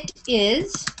it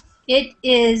is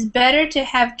better to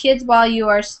have kids while you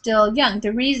are still young.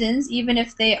 The reasons, even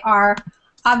if they are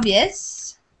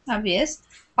obvious,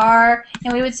 are,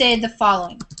 and we would say the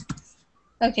following.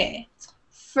 Okay.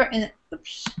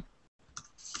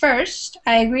 First,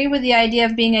 I agree with the idea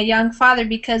of being a young father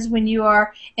because when you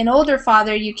are an older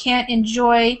father, you can't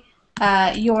enjoy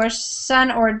your son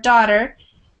or daughter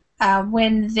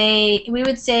when they, we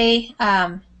would say,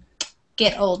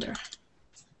 get older.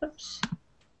 Oops.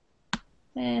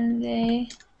 When they,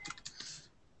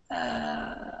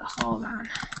 hold on.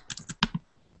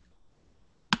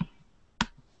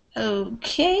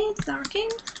 Okay, it's not working.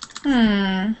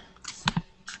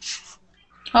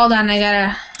 Hold on, I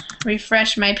gotta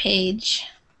refresh my page.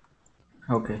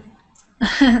 Okay.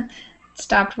 It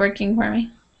stopped working for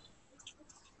me.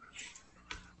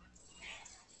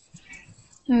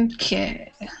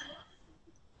 Okay.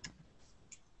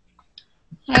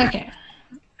 Okay.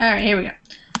 All right, here we go.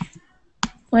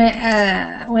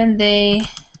 When they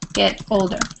get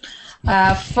older.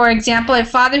 For example, a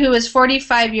father who is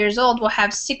 45 years old will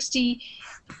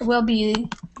be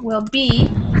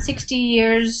 60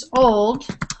 years old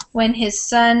when his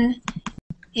son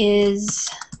is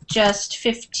just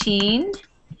 15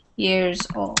 years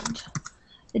old.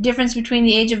 The difference between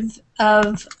the age of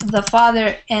the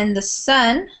father and the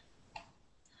son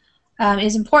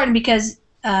is important because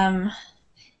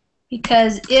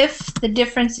if the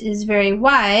difference is very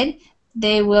wide,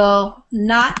 they will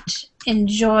not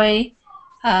enjoy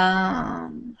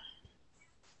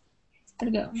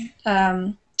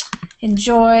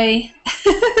enjoy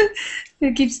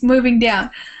it keeps moving down.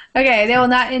 Okay, they will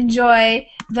not enjoy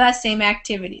the same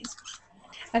activities.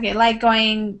 Okay, like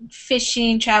going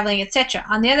fishing, traveling, etc.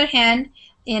 On the other hand,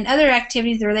 in other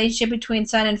activities, the relationship between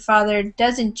son and father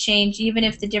doesn't change even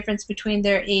if the difference between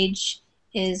their age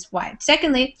is wide.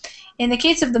 Secondly, in the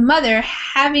case of the mother,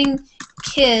 having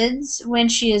kids when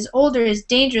she is older is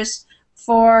dangerous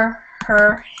for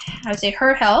her, I would say,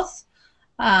 her health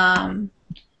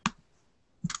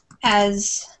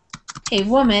as a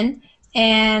woman,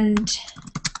 and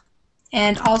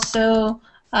also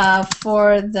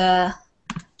for the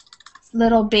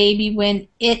little baby when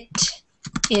it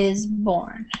is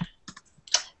born.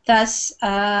 Thus,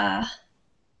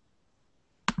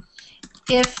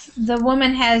 if the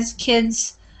woman has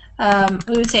kids,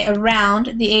 we would say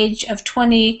around the age of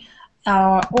 20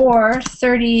 or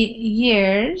 30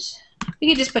 years, we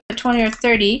could just put 20 or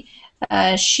 30,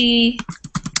 she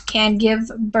can give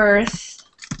birth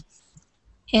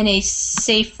in a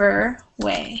safer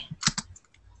way.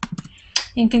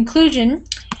 In conclusion,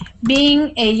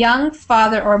 being a young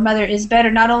father or mother is better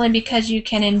not only because you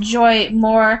can enjoy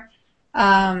more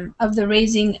of the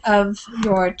raising of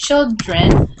your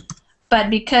children, but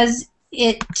because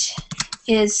it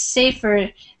is safer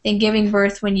than giving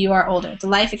birth when you are older. The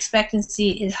life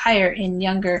expectancy is higher in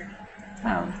younger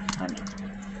women.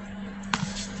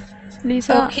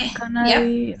 Lisa, okay. can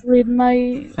I read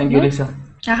my Thank you, Lisa.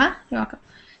 You're welcome.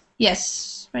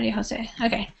 Yes, Maria Jose.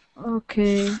 Okay.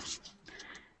 Okay.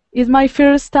 It's my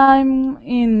first time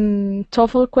in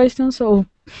TOEFL questions, so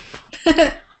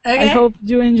I hope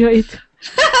you enjoy it.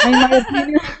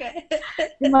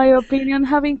 In my opinion,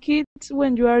 having kids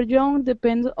when you are young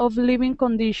depends on living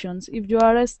conditions. If you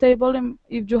are if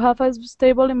you have a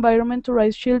stable environment to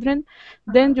raise children,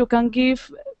 then you can give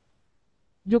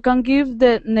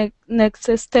the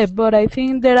next step. But I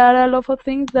think there are a lot of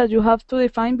things that you have to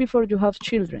define before you have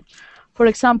children. For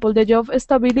example, the job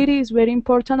stability is very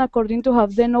important according to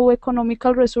have the no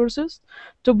economical resources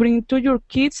to bring to your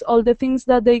kids all the things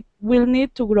that they will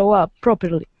need to grow up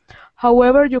properly.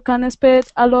 However, you can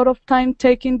spend a lot of time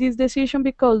taking this decision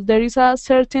because there is a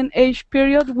certain age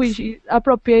period which is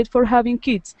appropriate for having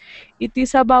kids. It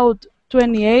is about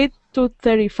 28 to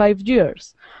 35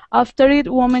 years. After it,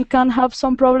 women can have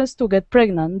some problems to get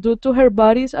pregnant due to her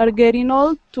bodies are getting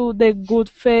old to the good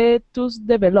fetus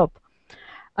develop.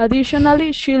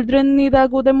 Additionally, children need a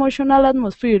good emotional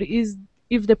atmosphere.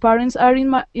 If the parents are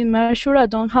immature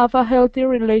and don't have a healthy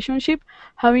relationship,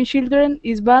 having children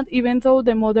is bad even though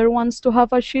the mother wants to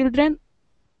have a children.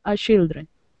 A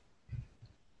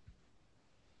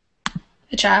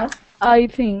child. I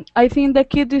think the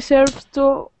kid deserves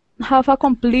to have a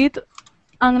complete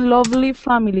and lovely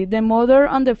family. The mother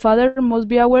and the father must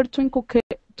be aware to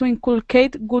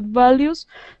inculcate good values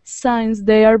since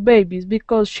they are babies,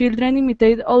 because children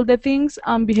imitate all the things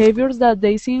and behaviors that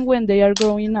they see when they are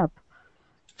growing up.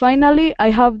 Finally,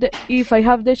 if I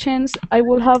have the chance, I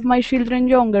will have my children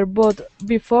younger, but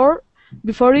before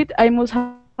it, I must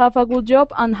have a good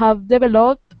job and have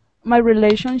developed my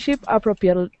relationship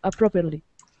appropriately.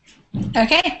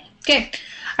 Okay, good.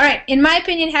 All right. In my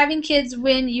opinion, having kids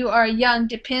when you are young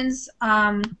depends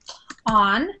on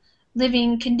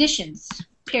living conditions.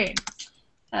 Period.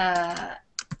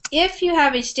 If you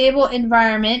have a stable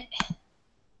environment,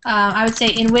 I would say,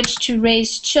 in which to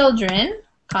raise children,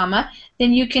 comma,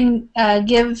 then you can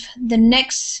give the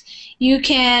next. You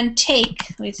can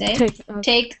take. We say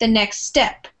take the next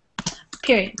step.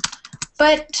 Period.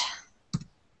 But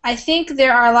I think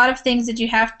there are a lot of things that you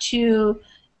have to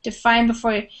define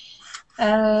before.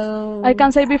 I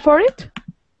can say before it?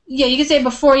 Yeah, you can say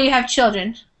before you have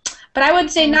children. But I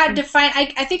would say not define.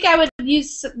 I think I would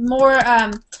use more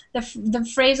the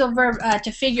phrasal verb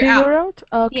to figure out. Figure out?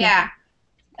 Okay. Yeah.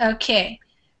 Okay.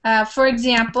 For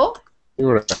example,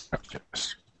 the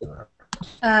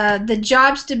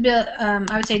job stability.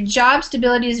 I would say job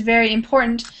stability is very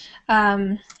important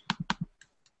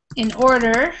in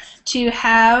order to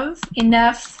have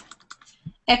enough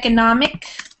economic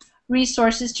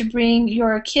resources to bring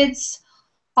your kids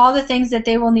all the things that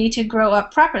they will need to grow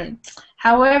up properly.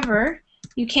 However,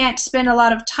 you can't spend a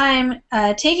lot of time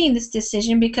taking this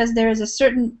decision because there is a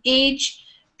certain age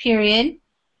period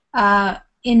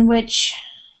in which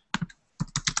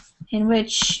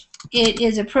it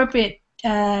is appropriate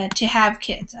to have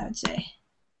kids. I would say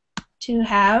to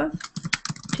have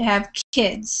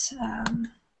kids.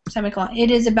 Semicolon.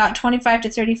 It is about 25 to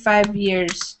 35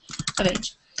 years of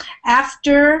age.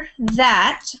 After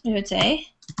that, we would say,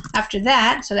 after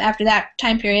that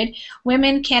time period,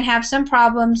 women can have some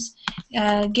problems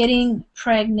getting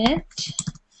pregnant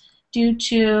due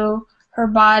to her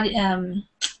body.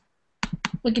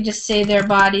 We could just say their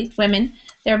bodies,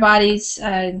 their bodies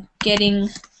getting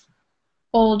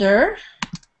older,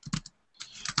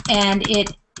 and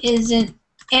it isn't,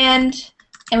 and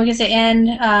we can say,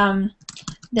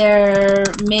 there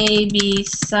may be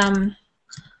some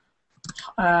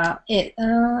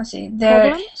let's see,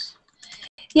 there. Problems?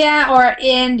 Yeah,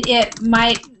 and it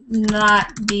might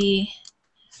not be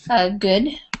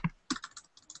good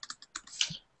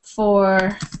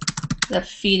for the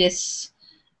fetus,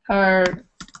 or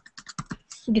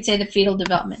we could say the fetal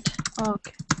development.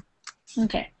 Okay.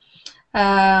 Okay.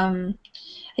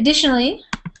 Additionally,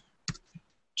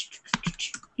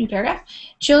 new paragraph.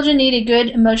 Children need a good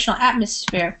emotional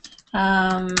atmosphere.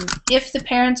 If the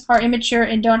parents are immature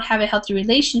and don't have a healthy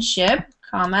relationship,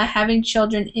 comma, having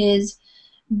children is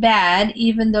bad,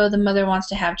 even though the mother wants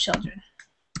to have children.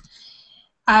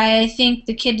 I think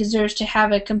the kid deserves to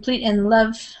have a complete and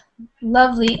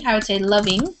lovely, I would say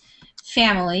loving,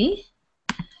 family.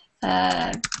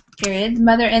 Period. The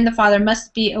mother and the father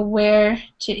must be aware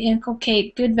to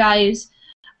inculcate good values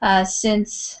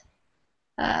since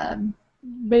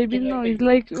Baby, no, it's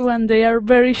like when they are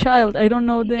very child. I don't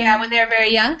know them. Yeah, when they're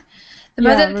very young. The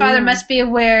mother and the father must be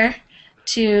aware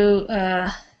to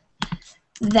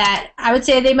that. I would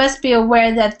say they must be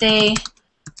aware that they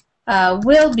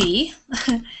will be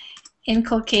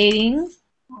inculcating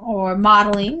or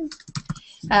modeling.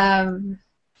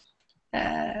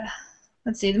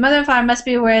 Let's see. The mother and father must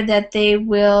be aware that they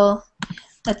will.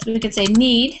 We could say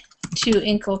need to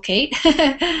inculcate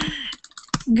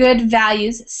good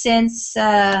values since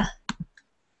when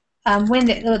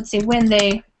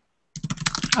they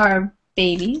are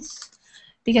babies,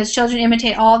 because children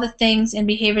imitate all the things and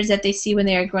behaviors that they see when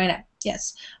they are growing up.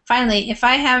 Yes. Finally, if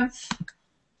I have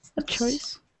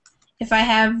choice, if I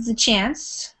have the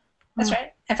chance, that's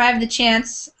right. If I have the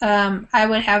chance, I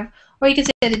would have, or you could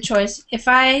say the choice. If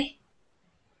I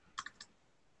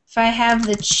have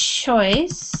the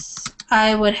choice,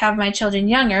 I would have my children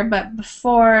younger, but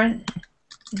before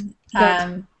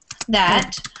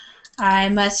that, I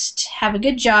must have a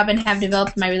good job and have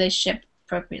developed my relationship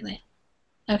appropriately.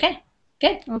 Okay,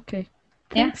 good. Okay.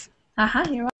 Yeah.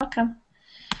 You're welcome.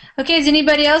 Okay, is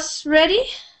anybody else ready?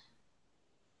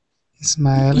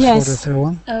 Ismael for the Yes. third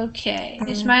one. Okay,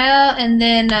 Ismael and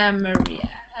then Maria.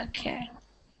 Okay.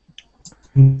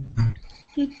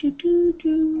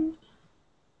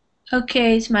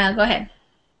 Okay, Ismael, go ahead.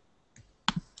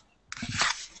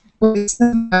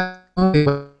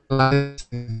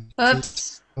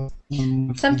 Oops.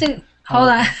 Something. Hold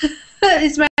on.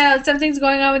 Ismael, something's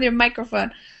going on with your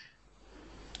microphone.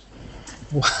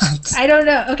 What? I don't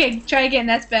know. Okay, try again.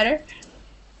 That's better.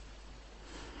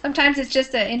 Sometimes it's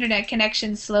just the internet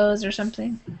connection slows or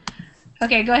something.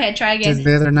 Okay, go ahead. Try again. Is it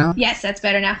better now? Yes, that's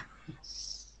better now.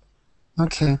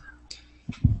 Okay.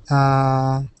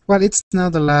 Well, it's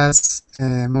not the last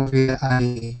movie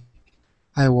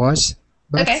I watched,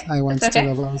 but Okay, I want that's to talk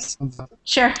okay. about something.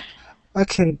 Sure.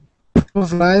 Okay.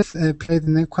 Of Life played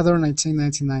in Ecuador in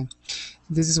 1999.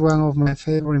 This is one of my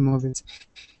favorite movies.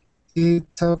 It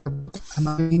talks about an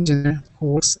oil engineer who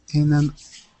works in an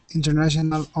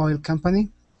international oil company.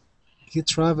 He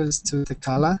travels to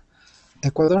Tecala,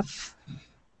 Ecuador,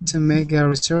 to make a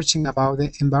researching about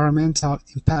the environmental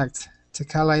impact.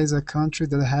 Tecala is a country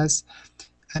that has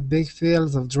a big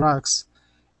field of drugs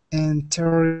and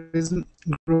terrorism.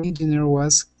 Group engineer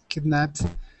was kidnapped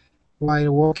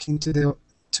while walking to the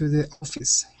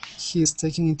office. He is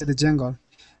taken into the jungle.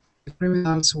 The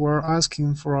criminals were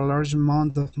asking for a large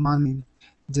amount of money.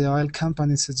 The oil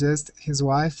company suggests his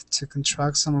wife to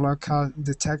contract some local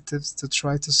detectives to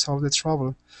try to solve the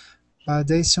trouble, but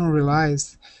they soon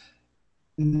realized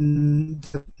that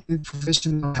they need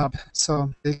professional help,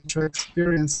 so they contract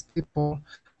experienced people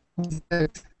who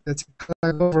detect that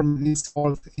the government is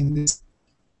involved in this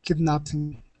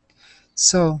kidnapping.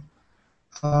 So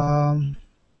the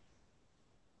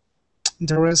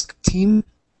rescue team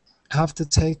have to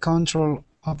take control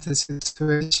of the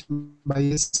situation by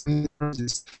using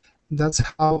charges. That's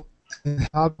how they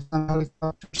help some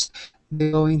helicopters. They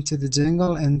go into the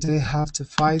jungle and they have to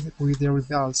fight with the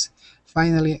rebels.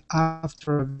 Finally,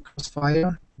 after a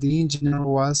crossfire, the engineer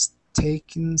was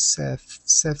taken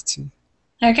safety.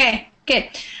 Okay, good.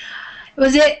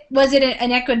 Was it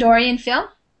an Ecuadorian film?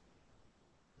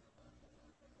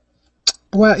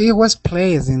 Well, it was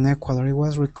played in Ecuador. It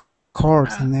was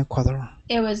recorded in Ecuador.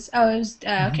 It was. Oh, it was.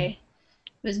 Okay.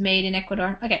 It was made in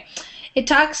Ecuador. Okay. It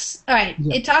talks. All right.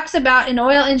 Yeah. It talks about an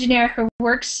oil engineer who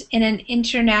works in an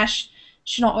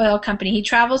international oil company. He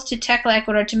travels to Tecla,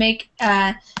 Ecuador, to make.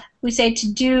 We say to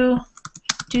do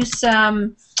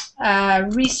some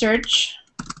research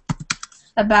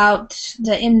about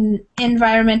the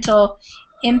environmental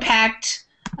impact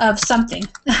of something.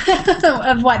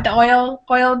 Of what? The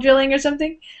oil drilling or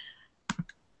something?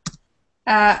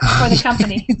 For the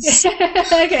company.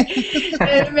 Okay.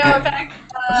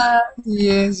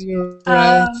 Yes, you're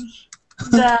right.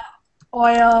 The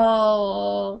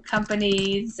oil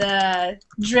company's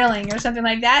drilling or something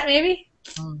like that, maybe?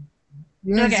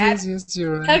 Yes, Okay. yes,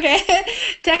 you're right. Okay.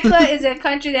 Tecla is a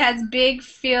country that has big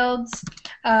fields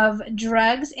of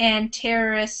drugs and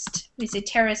terrorist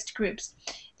groups.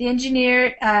 The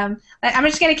engineer, I'm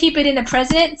just going to keep it in the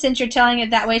present since you're telling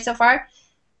it that way so far.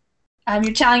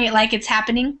 You're telling it like it's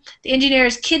happening. The engineer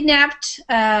is kidnapped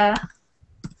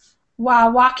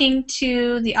while walking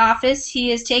to the office.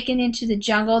 He is taken into the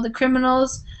jungle. The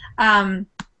criminals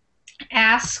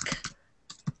ask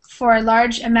for a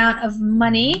large amount of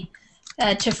money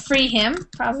to free him,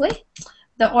 probably.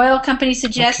 The oil company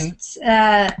suggests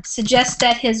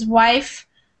that his wife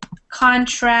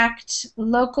contract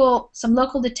some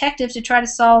local detectives to try to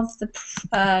solve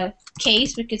the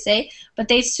case, we could say, but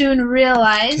they soon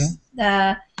realize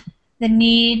the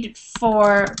need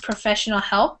for professional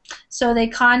help. So they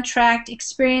contract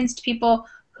experienced people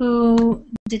who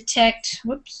detect,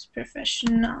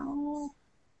 professional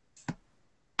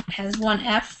has one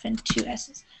F and two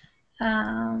S's,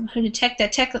 who detect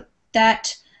that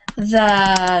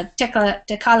the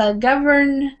Tecala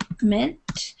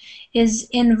government is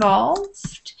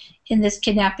involved in this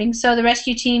kidnapping. So the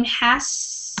rescue team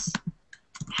has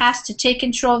to take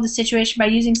control of the situation by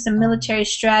using some military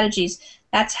strategies.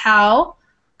 That's how,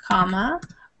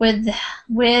 with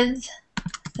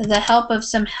the help of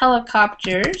some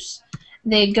helicopters,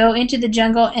 they go into the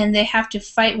jungle and they have to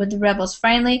fight with the rebels.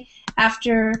 Finally,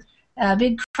 after a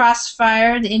big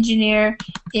crossfire, the engineer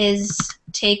is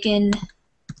taken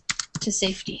to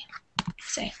safety.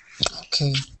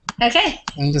 Okay. Okay.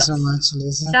 Thank you so much,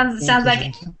 Lisa. Sounds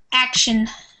like action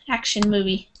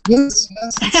movie. Yes,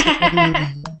 it's a good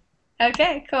movie.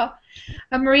 Okay, cool.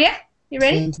 Maria, you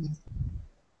ready?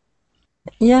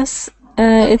 Yes,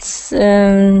 it's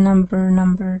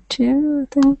number 2, I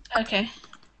think. Okay,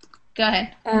 go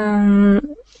ahead.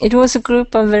 It was a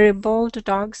group of very bold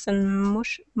dogs and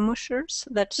mushers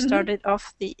that started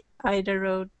off the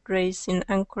Iditarod race in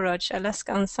Anchorage,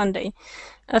 Alaska on Sunday.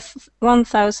 A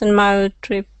 1,000-mile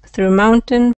trip through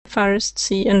mountain, forest,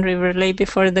 sea, and river lay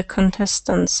before the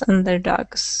contestants and their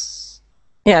dogs.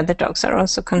 Yeah, the dogs are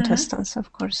also contestants,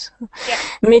 of course. Yeah.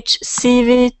 Mitch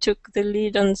Seavey took the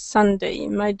lead on Sunday.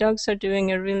 My dogs are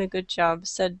doing a really good job,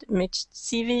 said Mitch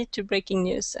Seavey to Breaking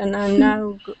News, and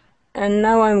now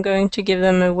I'm going to give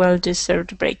them a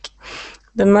well-deserved break.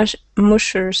 The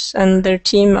mushers and their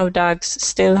team of dogs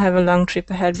still have a long trip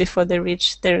ahead before they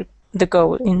reach the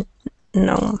goal in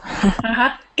Nome.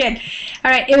 Good.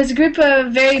 All right. It was a group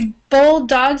of very bold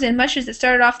dogs and mushers that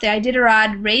started off the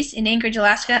Iditarod race in Anchorage,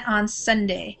 Alaska on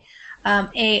Sunday.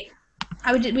 We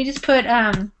just put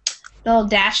the little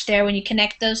dash there when you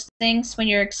connect those things when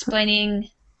you're explaining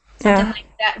something like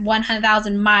that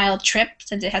 100,000-mile trip,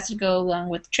 since it has to go along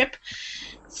with trip.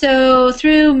 So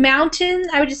through mountains,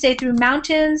 I would just say through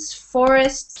mountains,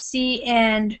 forest, sea,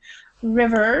 and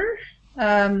river.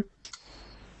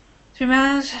 Through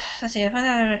mountains, let's see,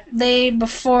 lay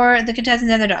before the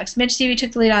contestants and their dogs. Mitch Stevie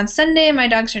took the lead on Sunday. My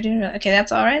dogs are doing okay.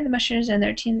 That's all right. The mushers and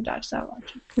their team of dogs are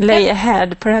watching. Lay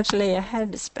ahead. Perhaps lay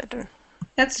ahead is better.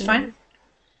 That's fine.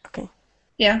 Okay.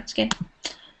 Yeah, it's good.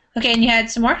 Okay, and you had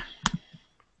some more?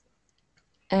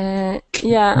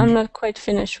 Yeah, I'm not quite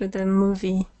finished with the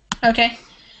movie. Okay.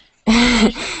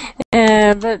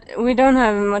 But we don't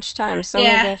have much time, so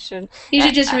maybe I should. You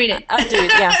should just read it. I'll do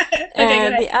it. Yeah. Okay, go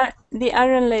ahead. The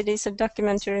Iron Lady is a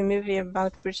documentary movie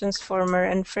about Britain's former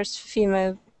and first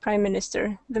female prime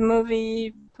minister. The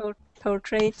movie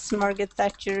portrays Margaret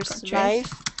Thatcher's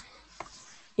life.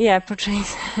 Yeah,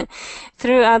 portrays.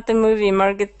 Throughout the movie,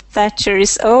 Margaret Thatcher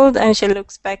is old and she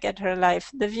looks back at her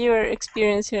life. The viewer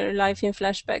experiences her life in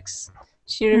flashbacks.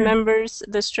 She remembers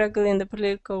the struggle in the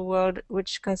political world,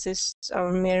 which consists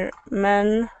of mere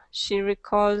men. She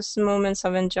recalls moments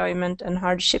of enjoyment and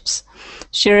hardships.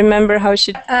 She remembers how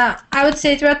she... I would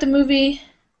say throughout the movie...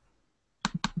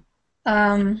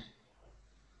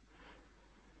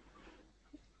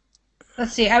 let's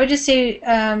see, I would just say,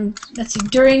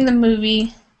 during the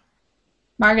movie,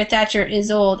 Margaret Thatcher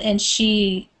is old and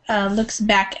she looks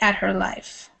back at her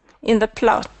life. In the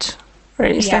plot? Or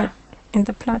is that... In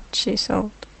the plot, she's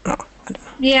old. No, I don't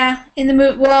know. Yeah, in the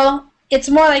movie. Well, it's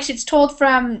more like it's told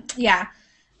from during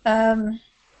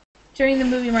the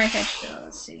movie Margaret Thatcher.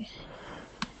 Let's see.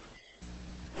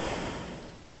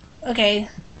 Okay,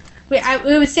 we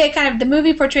would say kind of the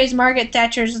movie portrays Margaret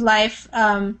Thatcher's life.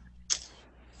 I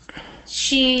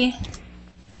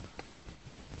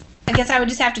guess I would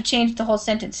just have to change the whole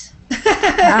sentence.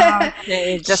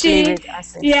 Okay, just leave it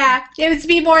as it. Yeah, it would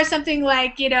be more something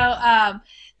like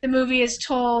the movie is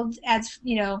told as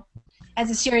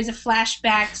as a series of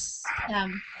flashbacks.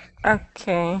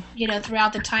 Okay.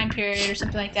 Throughout the time period or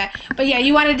something like that. But yeah,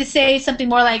 you wanted to say something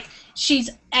more like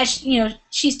she's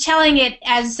telling it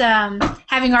as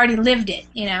having already lived it.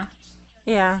 Yeah.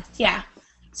 Yeah.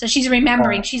 So she's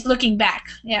remembering. She's looking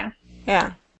back. Yeah.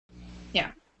 Yeah.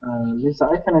 Yeah. Lisa,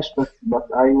 I finished, but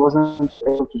I wasn't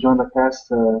able to join the class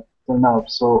till now.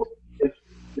 So if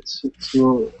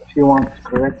you want to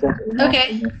correct it.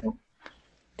 Okay.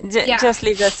 Just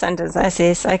leave that sentence as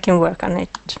is. I can work on it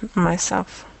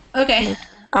myself. Okay.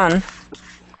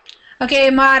 Okay,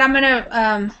 Maud, I'm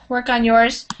gonna work on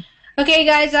yours. Okay,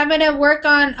 guys, I'm gonna work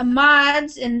on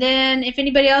Maud's, and then if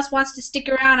anybody else wants to stick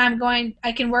around,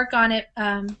 I can work on it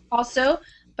also.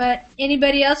 But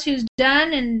anybody else who's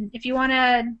done, and if you want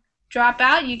to drop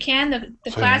out, you can.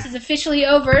 The class is officially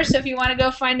over, so if you want to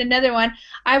go find another one,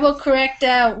 I will correct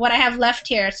what I have left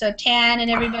here. So Tan and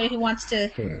everybody who wants to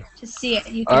see it,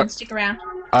 you can stick around.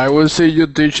 I will see you,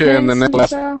 teacher, in the next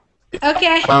class.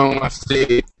 Okay.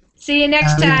 See you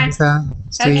next time.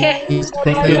 Okay.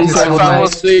 If you find a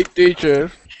seat,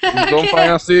 teacher. If you don't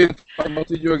find a seat, I will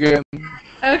see you again.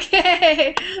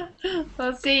 Okay.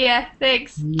 We'll see ya.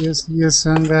 Thanks. See you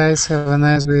soon, guys. Have a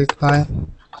nice week. Bye.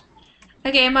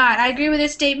 Okay, Ahmad, I agree with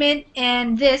this statement,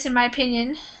 and this, in my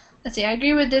opinion, let's see, I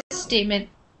agree with this statement.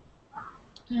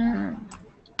 I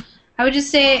would just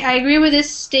say I agree with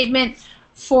this statement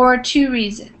for two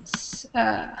reasons.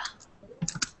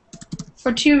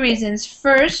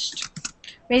 First,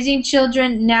 raising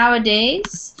children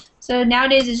nowadays, so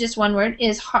nowadays is just one word,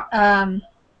 is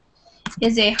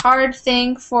a hard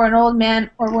thing for an old man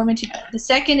or woman to do. The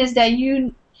second is that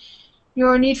your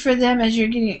need for them as you're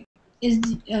getting is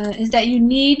that you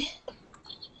need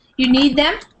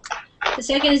them. The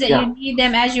second is that you need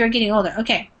them as you're getting older.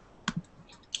 Okay.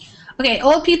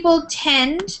 Old people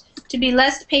tend to be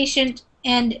less patient,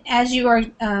 and as you are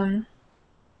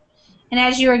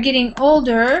getting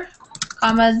older,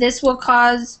 this will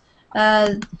cause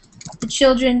the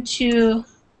children to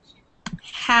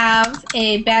have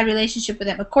a bad relationship with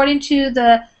them. According to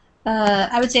the,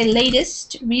 I would say,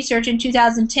 latest research in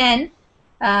 2010,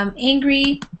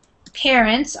 angry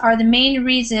parents are the main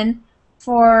reason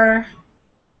for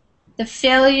the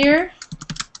failure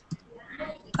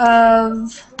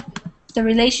of the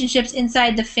relationships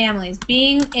inside the families.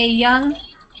 Being a young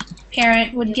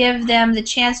parent would give them the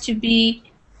chance to be,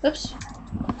 oops,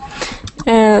 Thank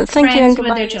you and friends with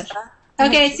their goodbye, children. Lisa.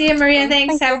 Okay, see you, Maria.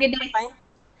 Thanks. Thank Have a you. good day. Bye.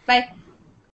 Bye.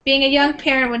 Being a young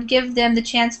parent would give them the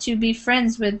chance to be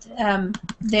friends with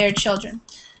their children,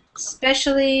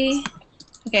 especially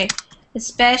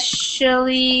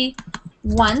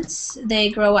once they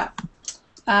grow up.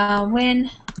 When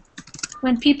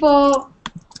people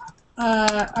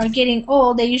are getting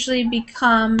old, they usually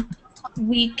become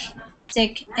weak,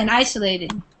 sick, and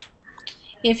isolated.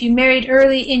 If you married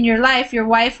early in your life, your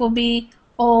wife will be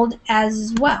old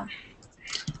as well.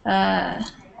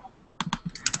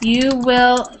 You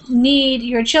will need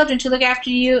your children to look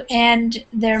after you and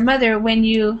their mother when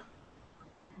you...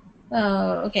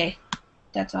 okay,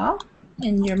 that's all.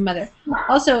 And your mother.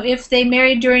 Also, if they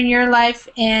marry during your life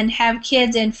and have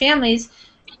kids and families,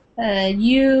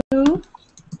 you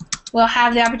will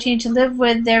have the opportunity to live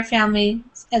with their family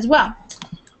as well.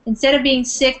 Instead of being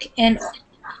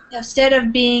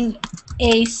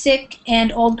a sick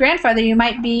and old grandfather, you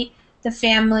might be the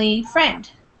family friend.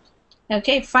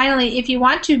 Okay, finally, if you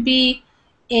want to be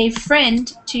a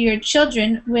friend to your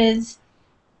children with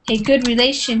a good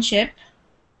relationship,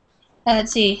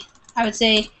 let's see, I would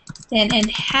say, and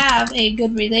have a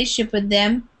good relationship with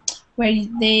them where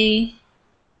they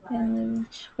can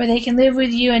live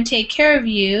with you and take care of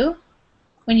you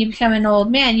when you become an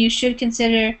old man, you should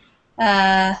consider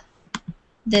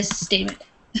this statement.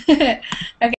 Okay.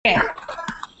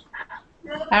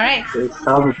 All right. Good.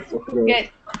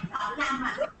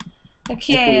 Okay. Thank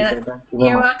you very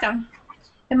You're much. welcome.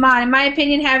 Iman, in my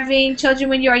opinion, having children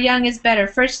when you are young is better.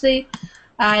 Firstly,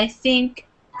 I think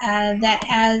that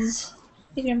as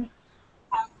the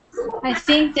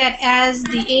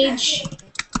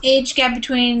age gap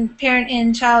between parent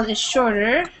and child is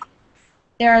shorter,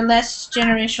 there are less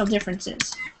generational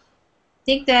differences. I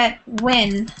think that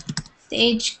when the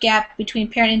age gap between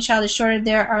parent and child is shorter,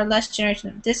 there are less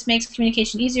generational. This makes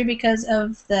communication easier because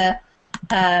of the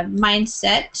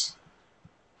mindset.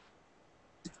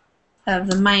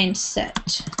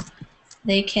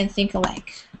 They can think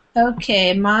alike.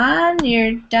 Okay, Mon,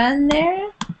 you're done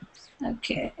there?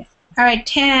 Okay. All right,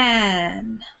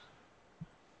 Tan.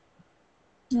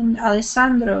 And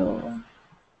Alessandro.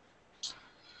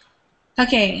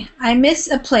 Okay, I miss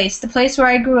a place, the place where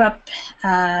I grew up.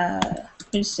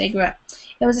 Grew up.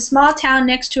 It was a small town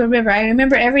next to a river. I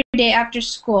remember every day after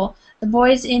school, the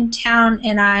boys in town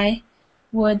and I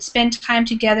would spend time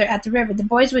together at the river. The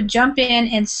boys would jump in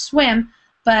and swim,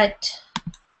 but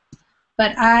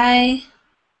I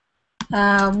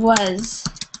was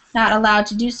not allowed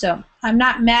to do so. I'm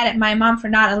not mad at my mom for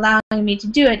not allowing me to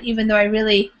do it, even though I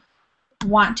really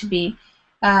want to be,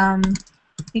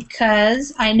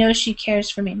 because I know she cares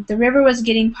for me. The river was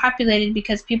getting populated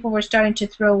because people were starting to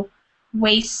throw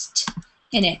waste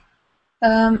in it.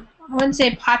 I wouldn't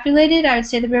say populated. I would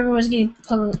say the river was getting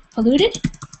polluted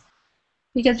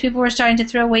because people were starting to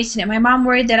throw waste in it. My mom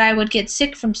worried that I would get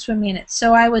sick from swimming in it,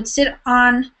 so I would sit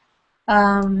on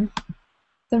the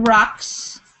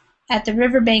rocks at the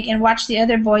riverbank and watch the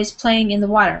other boys playing in the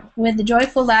water. With the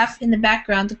joyful laugh in the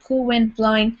background, the cool wind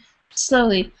blowing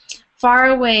slowly. Far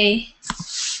away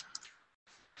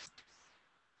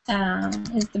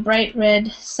is the bright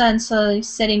red sun slowly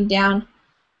setting down.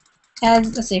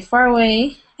 Far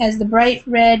away as the bright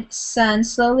red sun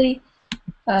slowly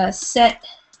set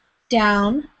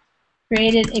down,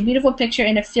 created a beautiful picture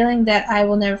and a feeling that I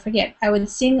will never forget. I would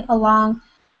sing along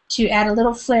to add a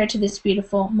little flair to this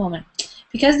beautiful moment.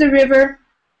 Because the river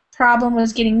problem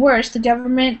was getting worse, the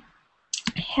government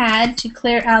had to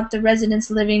clear out the residents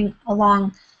living alongside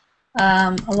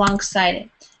it.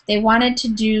 They wanted to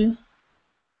do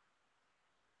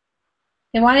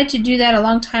that a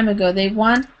long time ago. They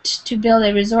want to build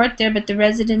a resort there, but the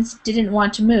residents didn't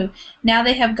want to move. Now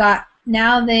they have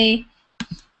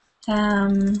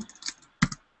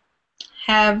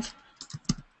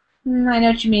I know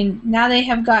what you mean. Now they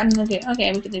have gotten a good,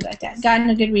 okay, we could do it like that.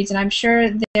 Gotten a good reason. I'm sure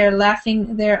they're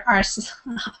laughing their arse.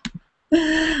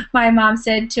 My mom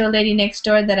said to a lady next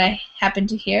door that I happened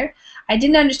to hear. I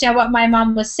didn't understand what my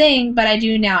mom was saying, but I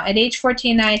do now. At age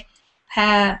 14, I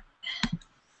had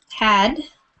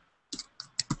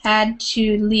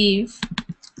to leave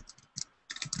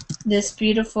this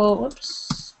beautiful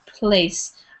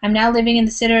place. I'm now living in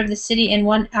the center of the city in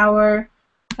 1 hour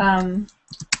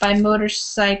by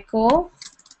motorcycle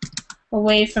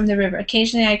away from the river.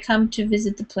 Occasionally I come to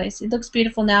visit the place. It looks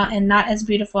beautiful now and not as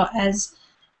beautiful as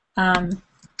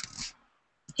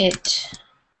it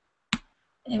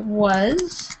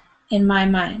was in my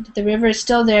mind. The river is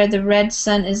still there. The red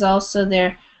sun is also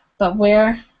there. But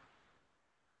where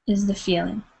is the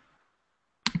feeling?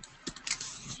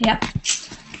 Yep.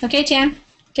 Okay, Tan.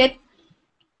 Good.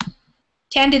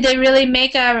 Tan, did they really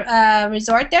make a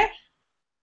resort there?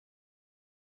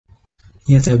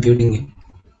 Yes, they're building it.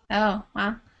 Oh,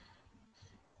 wow.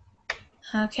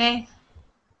 Okay.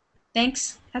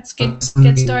 Thanks. That's good.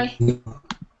 Good story.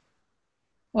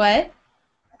 What?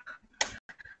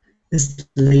 It's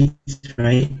late,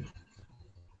 right?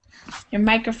 Your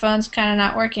microphone's kind of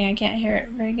not working. I can't hear it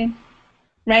very good.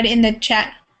 Write it in the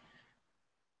chat.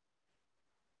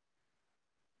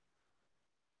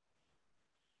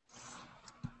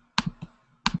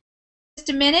 Just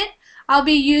a minute. I'll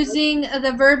be using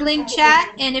the Verbling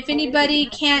chat, and if anybody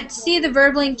can't see the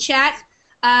Verbling chat,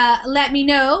 let me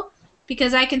know,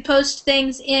 because I can post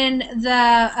things in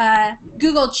the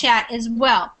Google chat as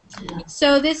well.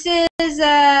 So this is,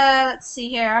 let's see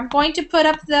here. I'm going to put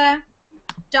up the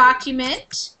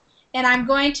document, and I'm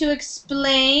going to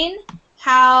explain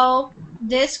how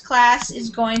this class is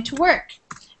going to work,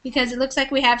 because it looks like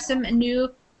we have some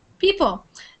new people.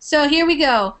 So here we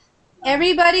go.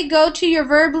 Everybody go to your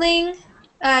Verbling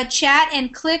chat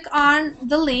and click on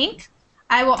the link.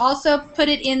 I will also put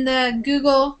it in the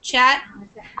Google chat.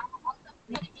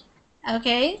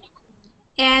 Okay.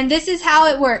 And this is how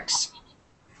it works.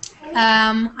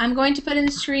 I'm going to put in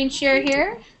the screen share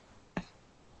here.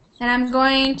 And I'm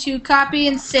going to copy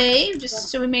and save just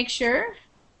so we make sure.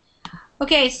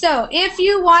 Okay, so if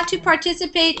you want to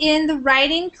participate in the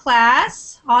writing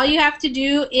class, all you have to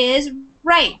do is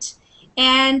write.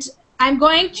 And I'm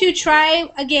going to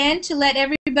try again to let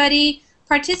everybody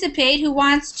participate who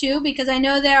wants to, because I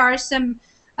know there are some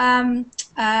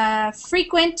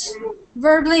frequent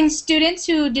Verbling students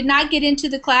who did not get into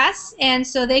the class, and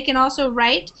so they can also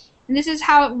write. And this is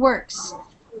how it works.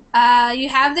 You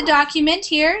have the document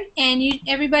here, and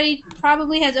everybody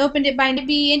probably has opened it by now. It'd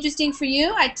be interesting for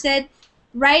you. I said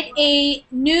write a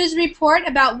news report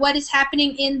about what is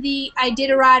happening in the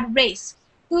Iditarod race.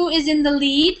 Who is in the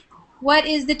lead? What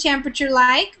is the temperature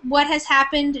like? What has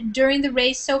happened during the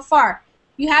race so far?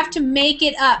 You have to make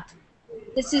it up.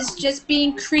 This is just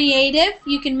being creative.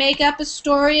 You can make up a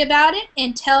story about it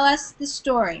and tell us the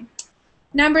story.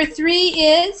 Number 3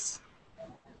 is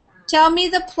tell me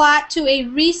the plot to a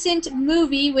recent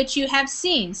movie which you have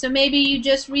seen. So maybe you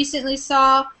just recently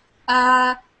saw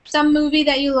some movie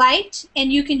that you liked,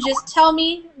 and you can just tell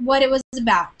me what it was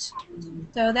about.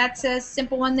 So that's a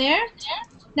simple one there.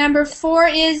 Number 4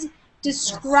 is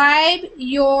describe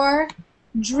your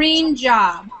dream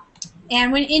job.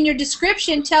 And when in your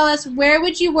description, tell us where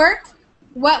would you work,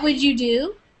 what would you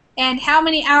do, and how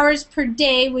many hours per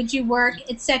day would you work,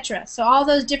 etc. So all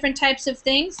those different types of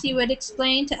things you would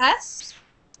explain to us.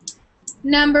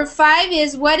 Number 5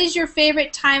 is what is your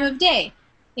favorite time of day?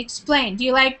 Explain. Do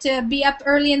you like to be up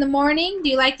early in the morning? Do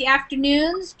you like the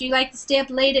afternoons? Do you like to stay up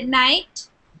late at night?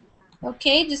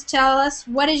 Okay, just tell us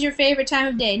what is your favorite time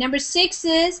of day. Number 6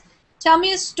 is tell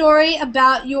me a story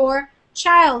about your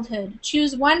childhood.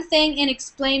 Choose one thing and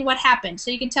explain what happened.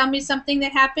 So you can tell me something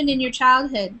that happened in your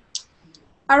childhood.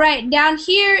 All right, down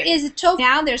here is a token.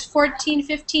 Now there's 14,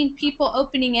 15 people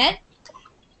opening it.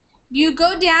 You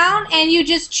go down and you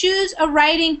just choose a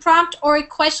writing prompt or a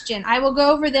question. I will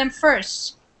go over them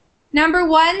first. Number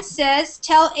 1 says,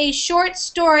 tell a short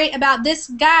story about this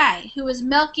guy who is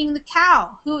milking the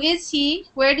cow. Who is he?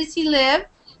 Where does he live?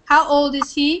 How old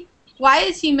is he? Why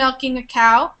is he milking a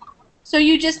cow? So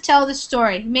you just tell the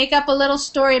story. Make up a little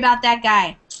story about that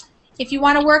guy. If you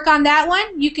want to work on that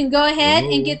one, you can go ahead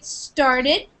and get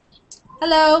started.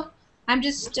 Hello. I'm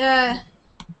just, all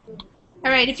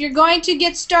right, if you're going to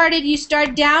get started, you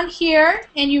start down here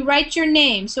and you write your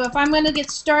name. So if I'm going to get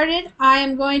started, I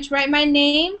am going to write my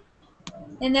name,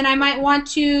 and then I might want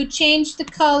to change the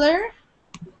color,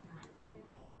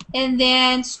 and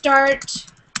then start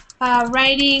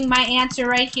writing my answer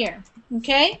right here.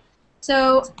 Okay?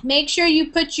 So make sure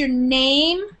you put your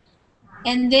name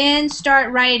and then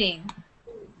start writing.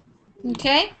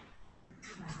 Okay?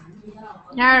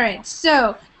 Alright,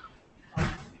 so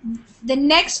the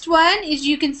next one is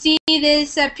you can see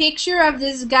this picture of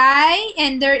this guy,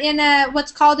 and they're in a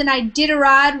what's called an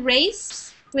Iditarod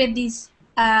race with these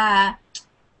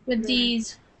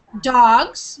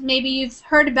dogs. Maybe you've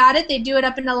heard about it. They do it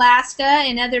up in Alaska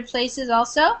and other places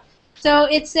also. So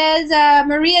it says,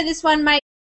 Maria, this one might.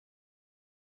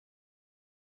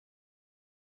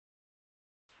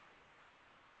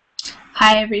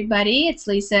 Hi everybody, it's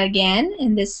Lisa again.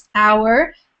 In this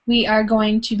hour, we are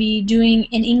going to be doing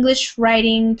an English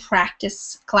writing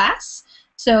practice class.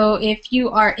 So if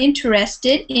you are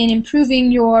interested in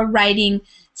improving your writing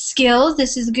skills,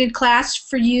 this is a good class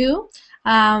for you.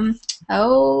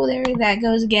 Oh, there that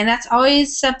goes again. That's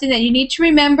always something that you need to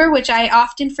remember, which I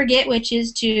often forget, which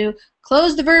is to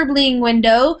close the Verbling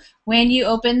window when you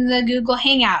open the Google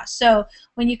Hangout. So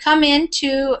when you come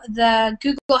into the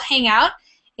Google Hangout,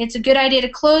 it's a good idea to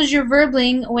close your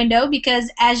Verbling window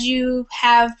because, as you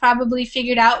have probably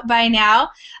figured out by now,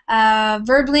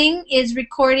 Verbling is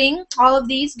recording all of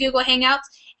these Google Hangouts,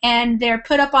 and they're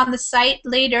put up on the site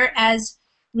later as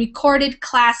recorded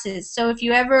classes. So if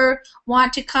you ever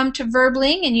want to come to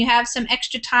Verbling and you have some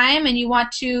extra time and you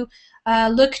want to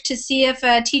look to see if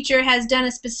a teacher has done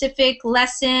a specific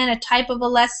lesson, a type of a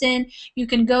lesson, you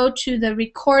can go to the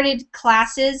recorded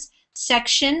classes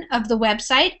section of the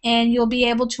website and you'll be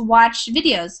able to watch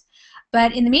videos.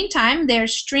 But in the meantime, they're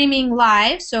streaming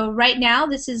live. So right now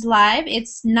this is live.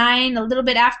 It's a little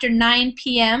bit after 9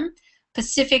 p.m.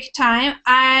 Pacific time.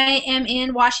 I am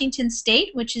in Washington State,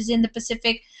 which is in the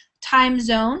Pacific time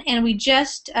zone, and we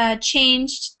just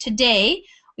changed today.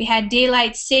 We had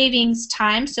daylight savings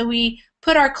time, so we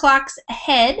put our clocks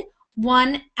ahead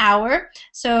 1 hour.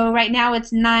 So right now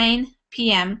it's 9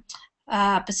 p.m.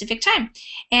 Pacific time.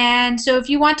 And so if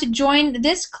you want to join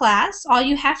this class, all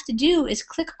you have to do is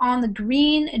click on the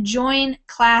green Join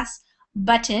Class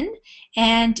button,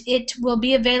 and it will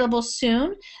be available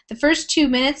soon. The first 2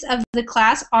 minutes of the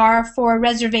class are for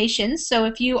reservations, so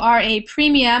if you are a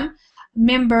premium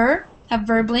member of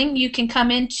Verbling, you can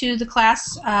come into the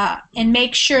class and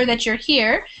make sure that you're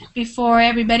here before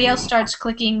everybody else starts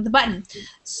clicking the button.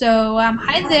 So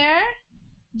hi there,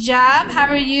 Job, how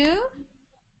are you?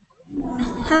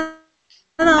 Hello.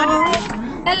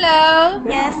 Hello.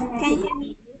 Yes, can you hear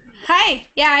me? Hi.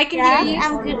 Yeah, I can hear you.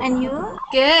 I'm good, and you?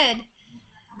 Good.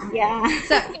 Yeah.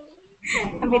 So,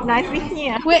 a bit noisy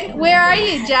here. Where are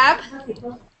you, Job?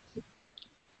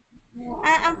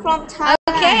 I'm from Thailand.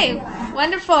 Okay,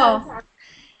 wonderful.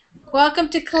 Welcome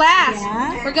to class.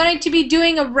 Yeah. We're going to be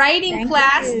doing a writing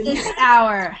class this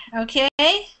hour, okay?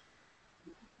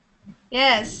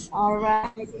 Yes. All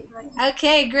right.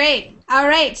 Okay, great. All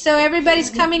right, so everybody's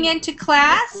coming into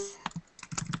class.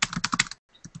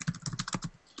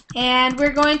 And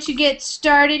we're going to get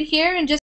started here in just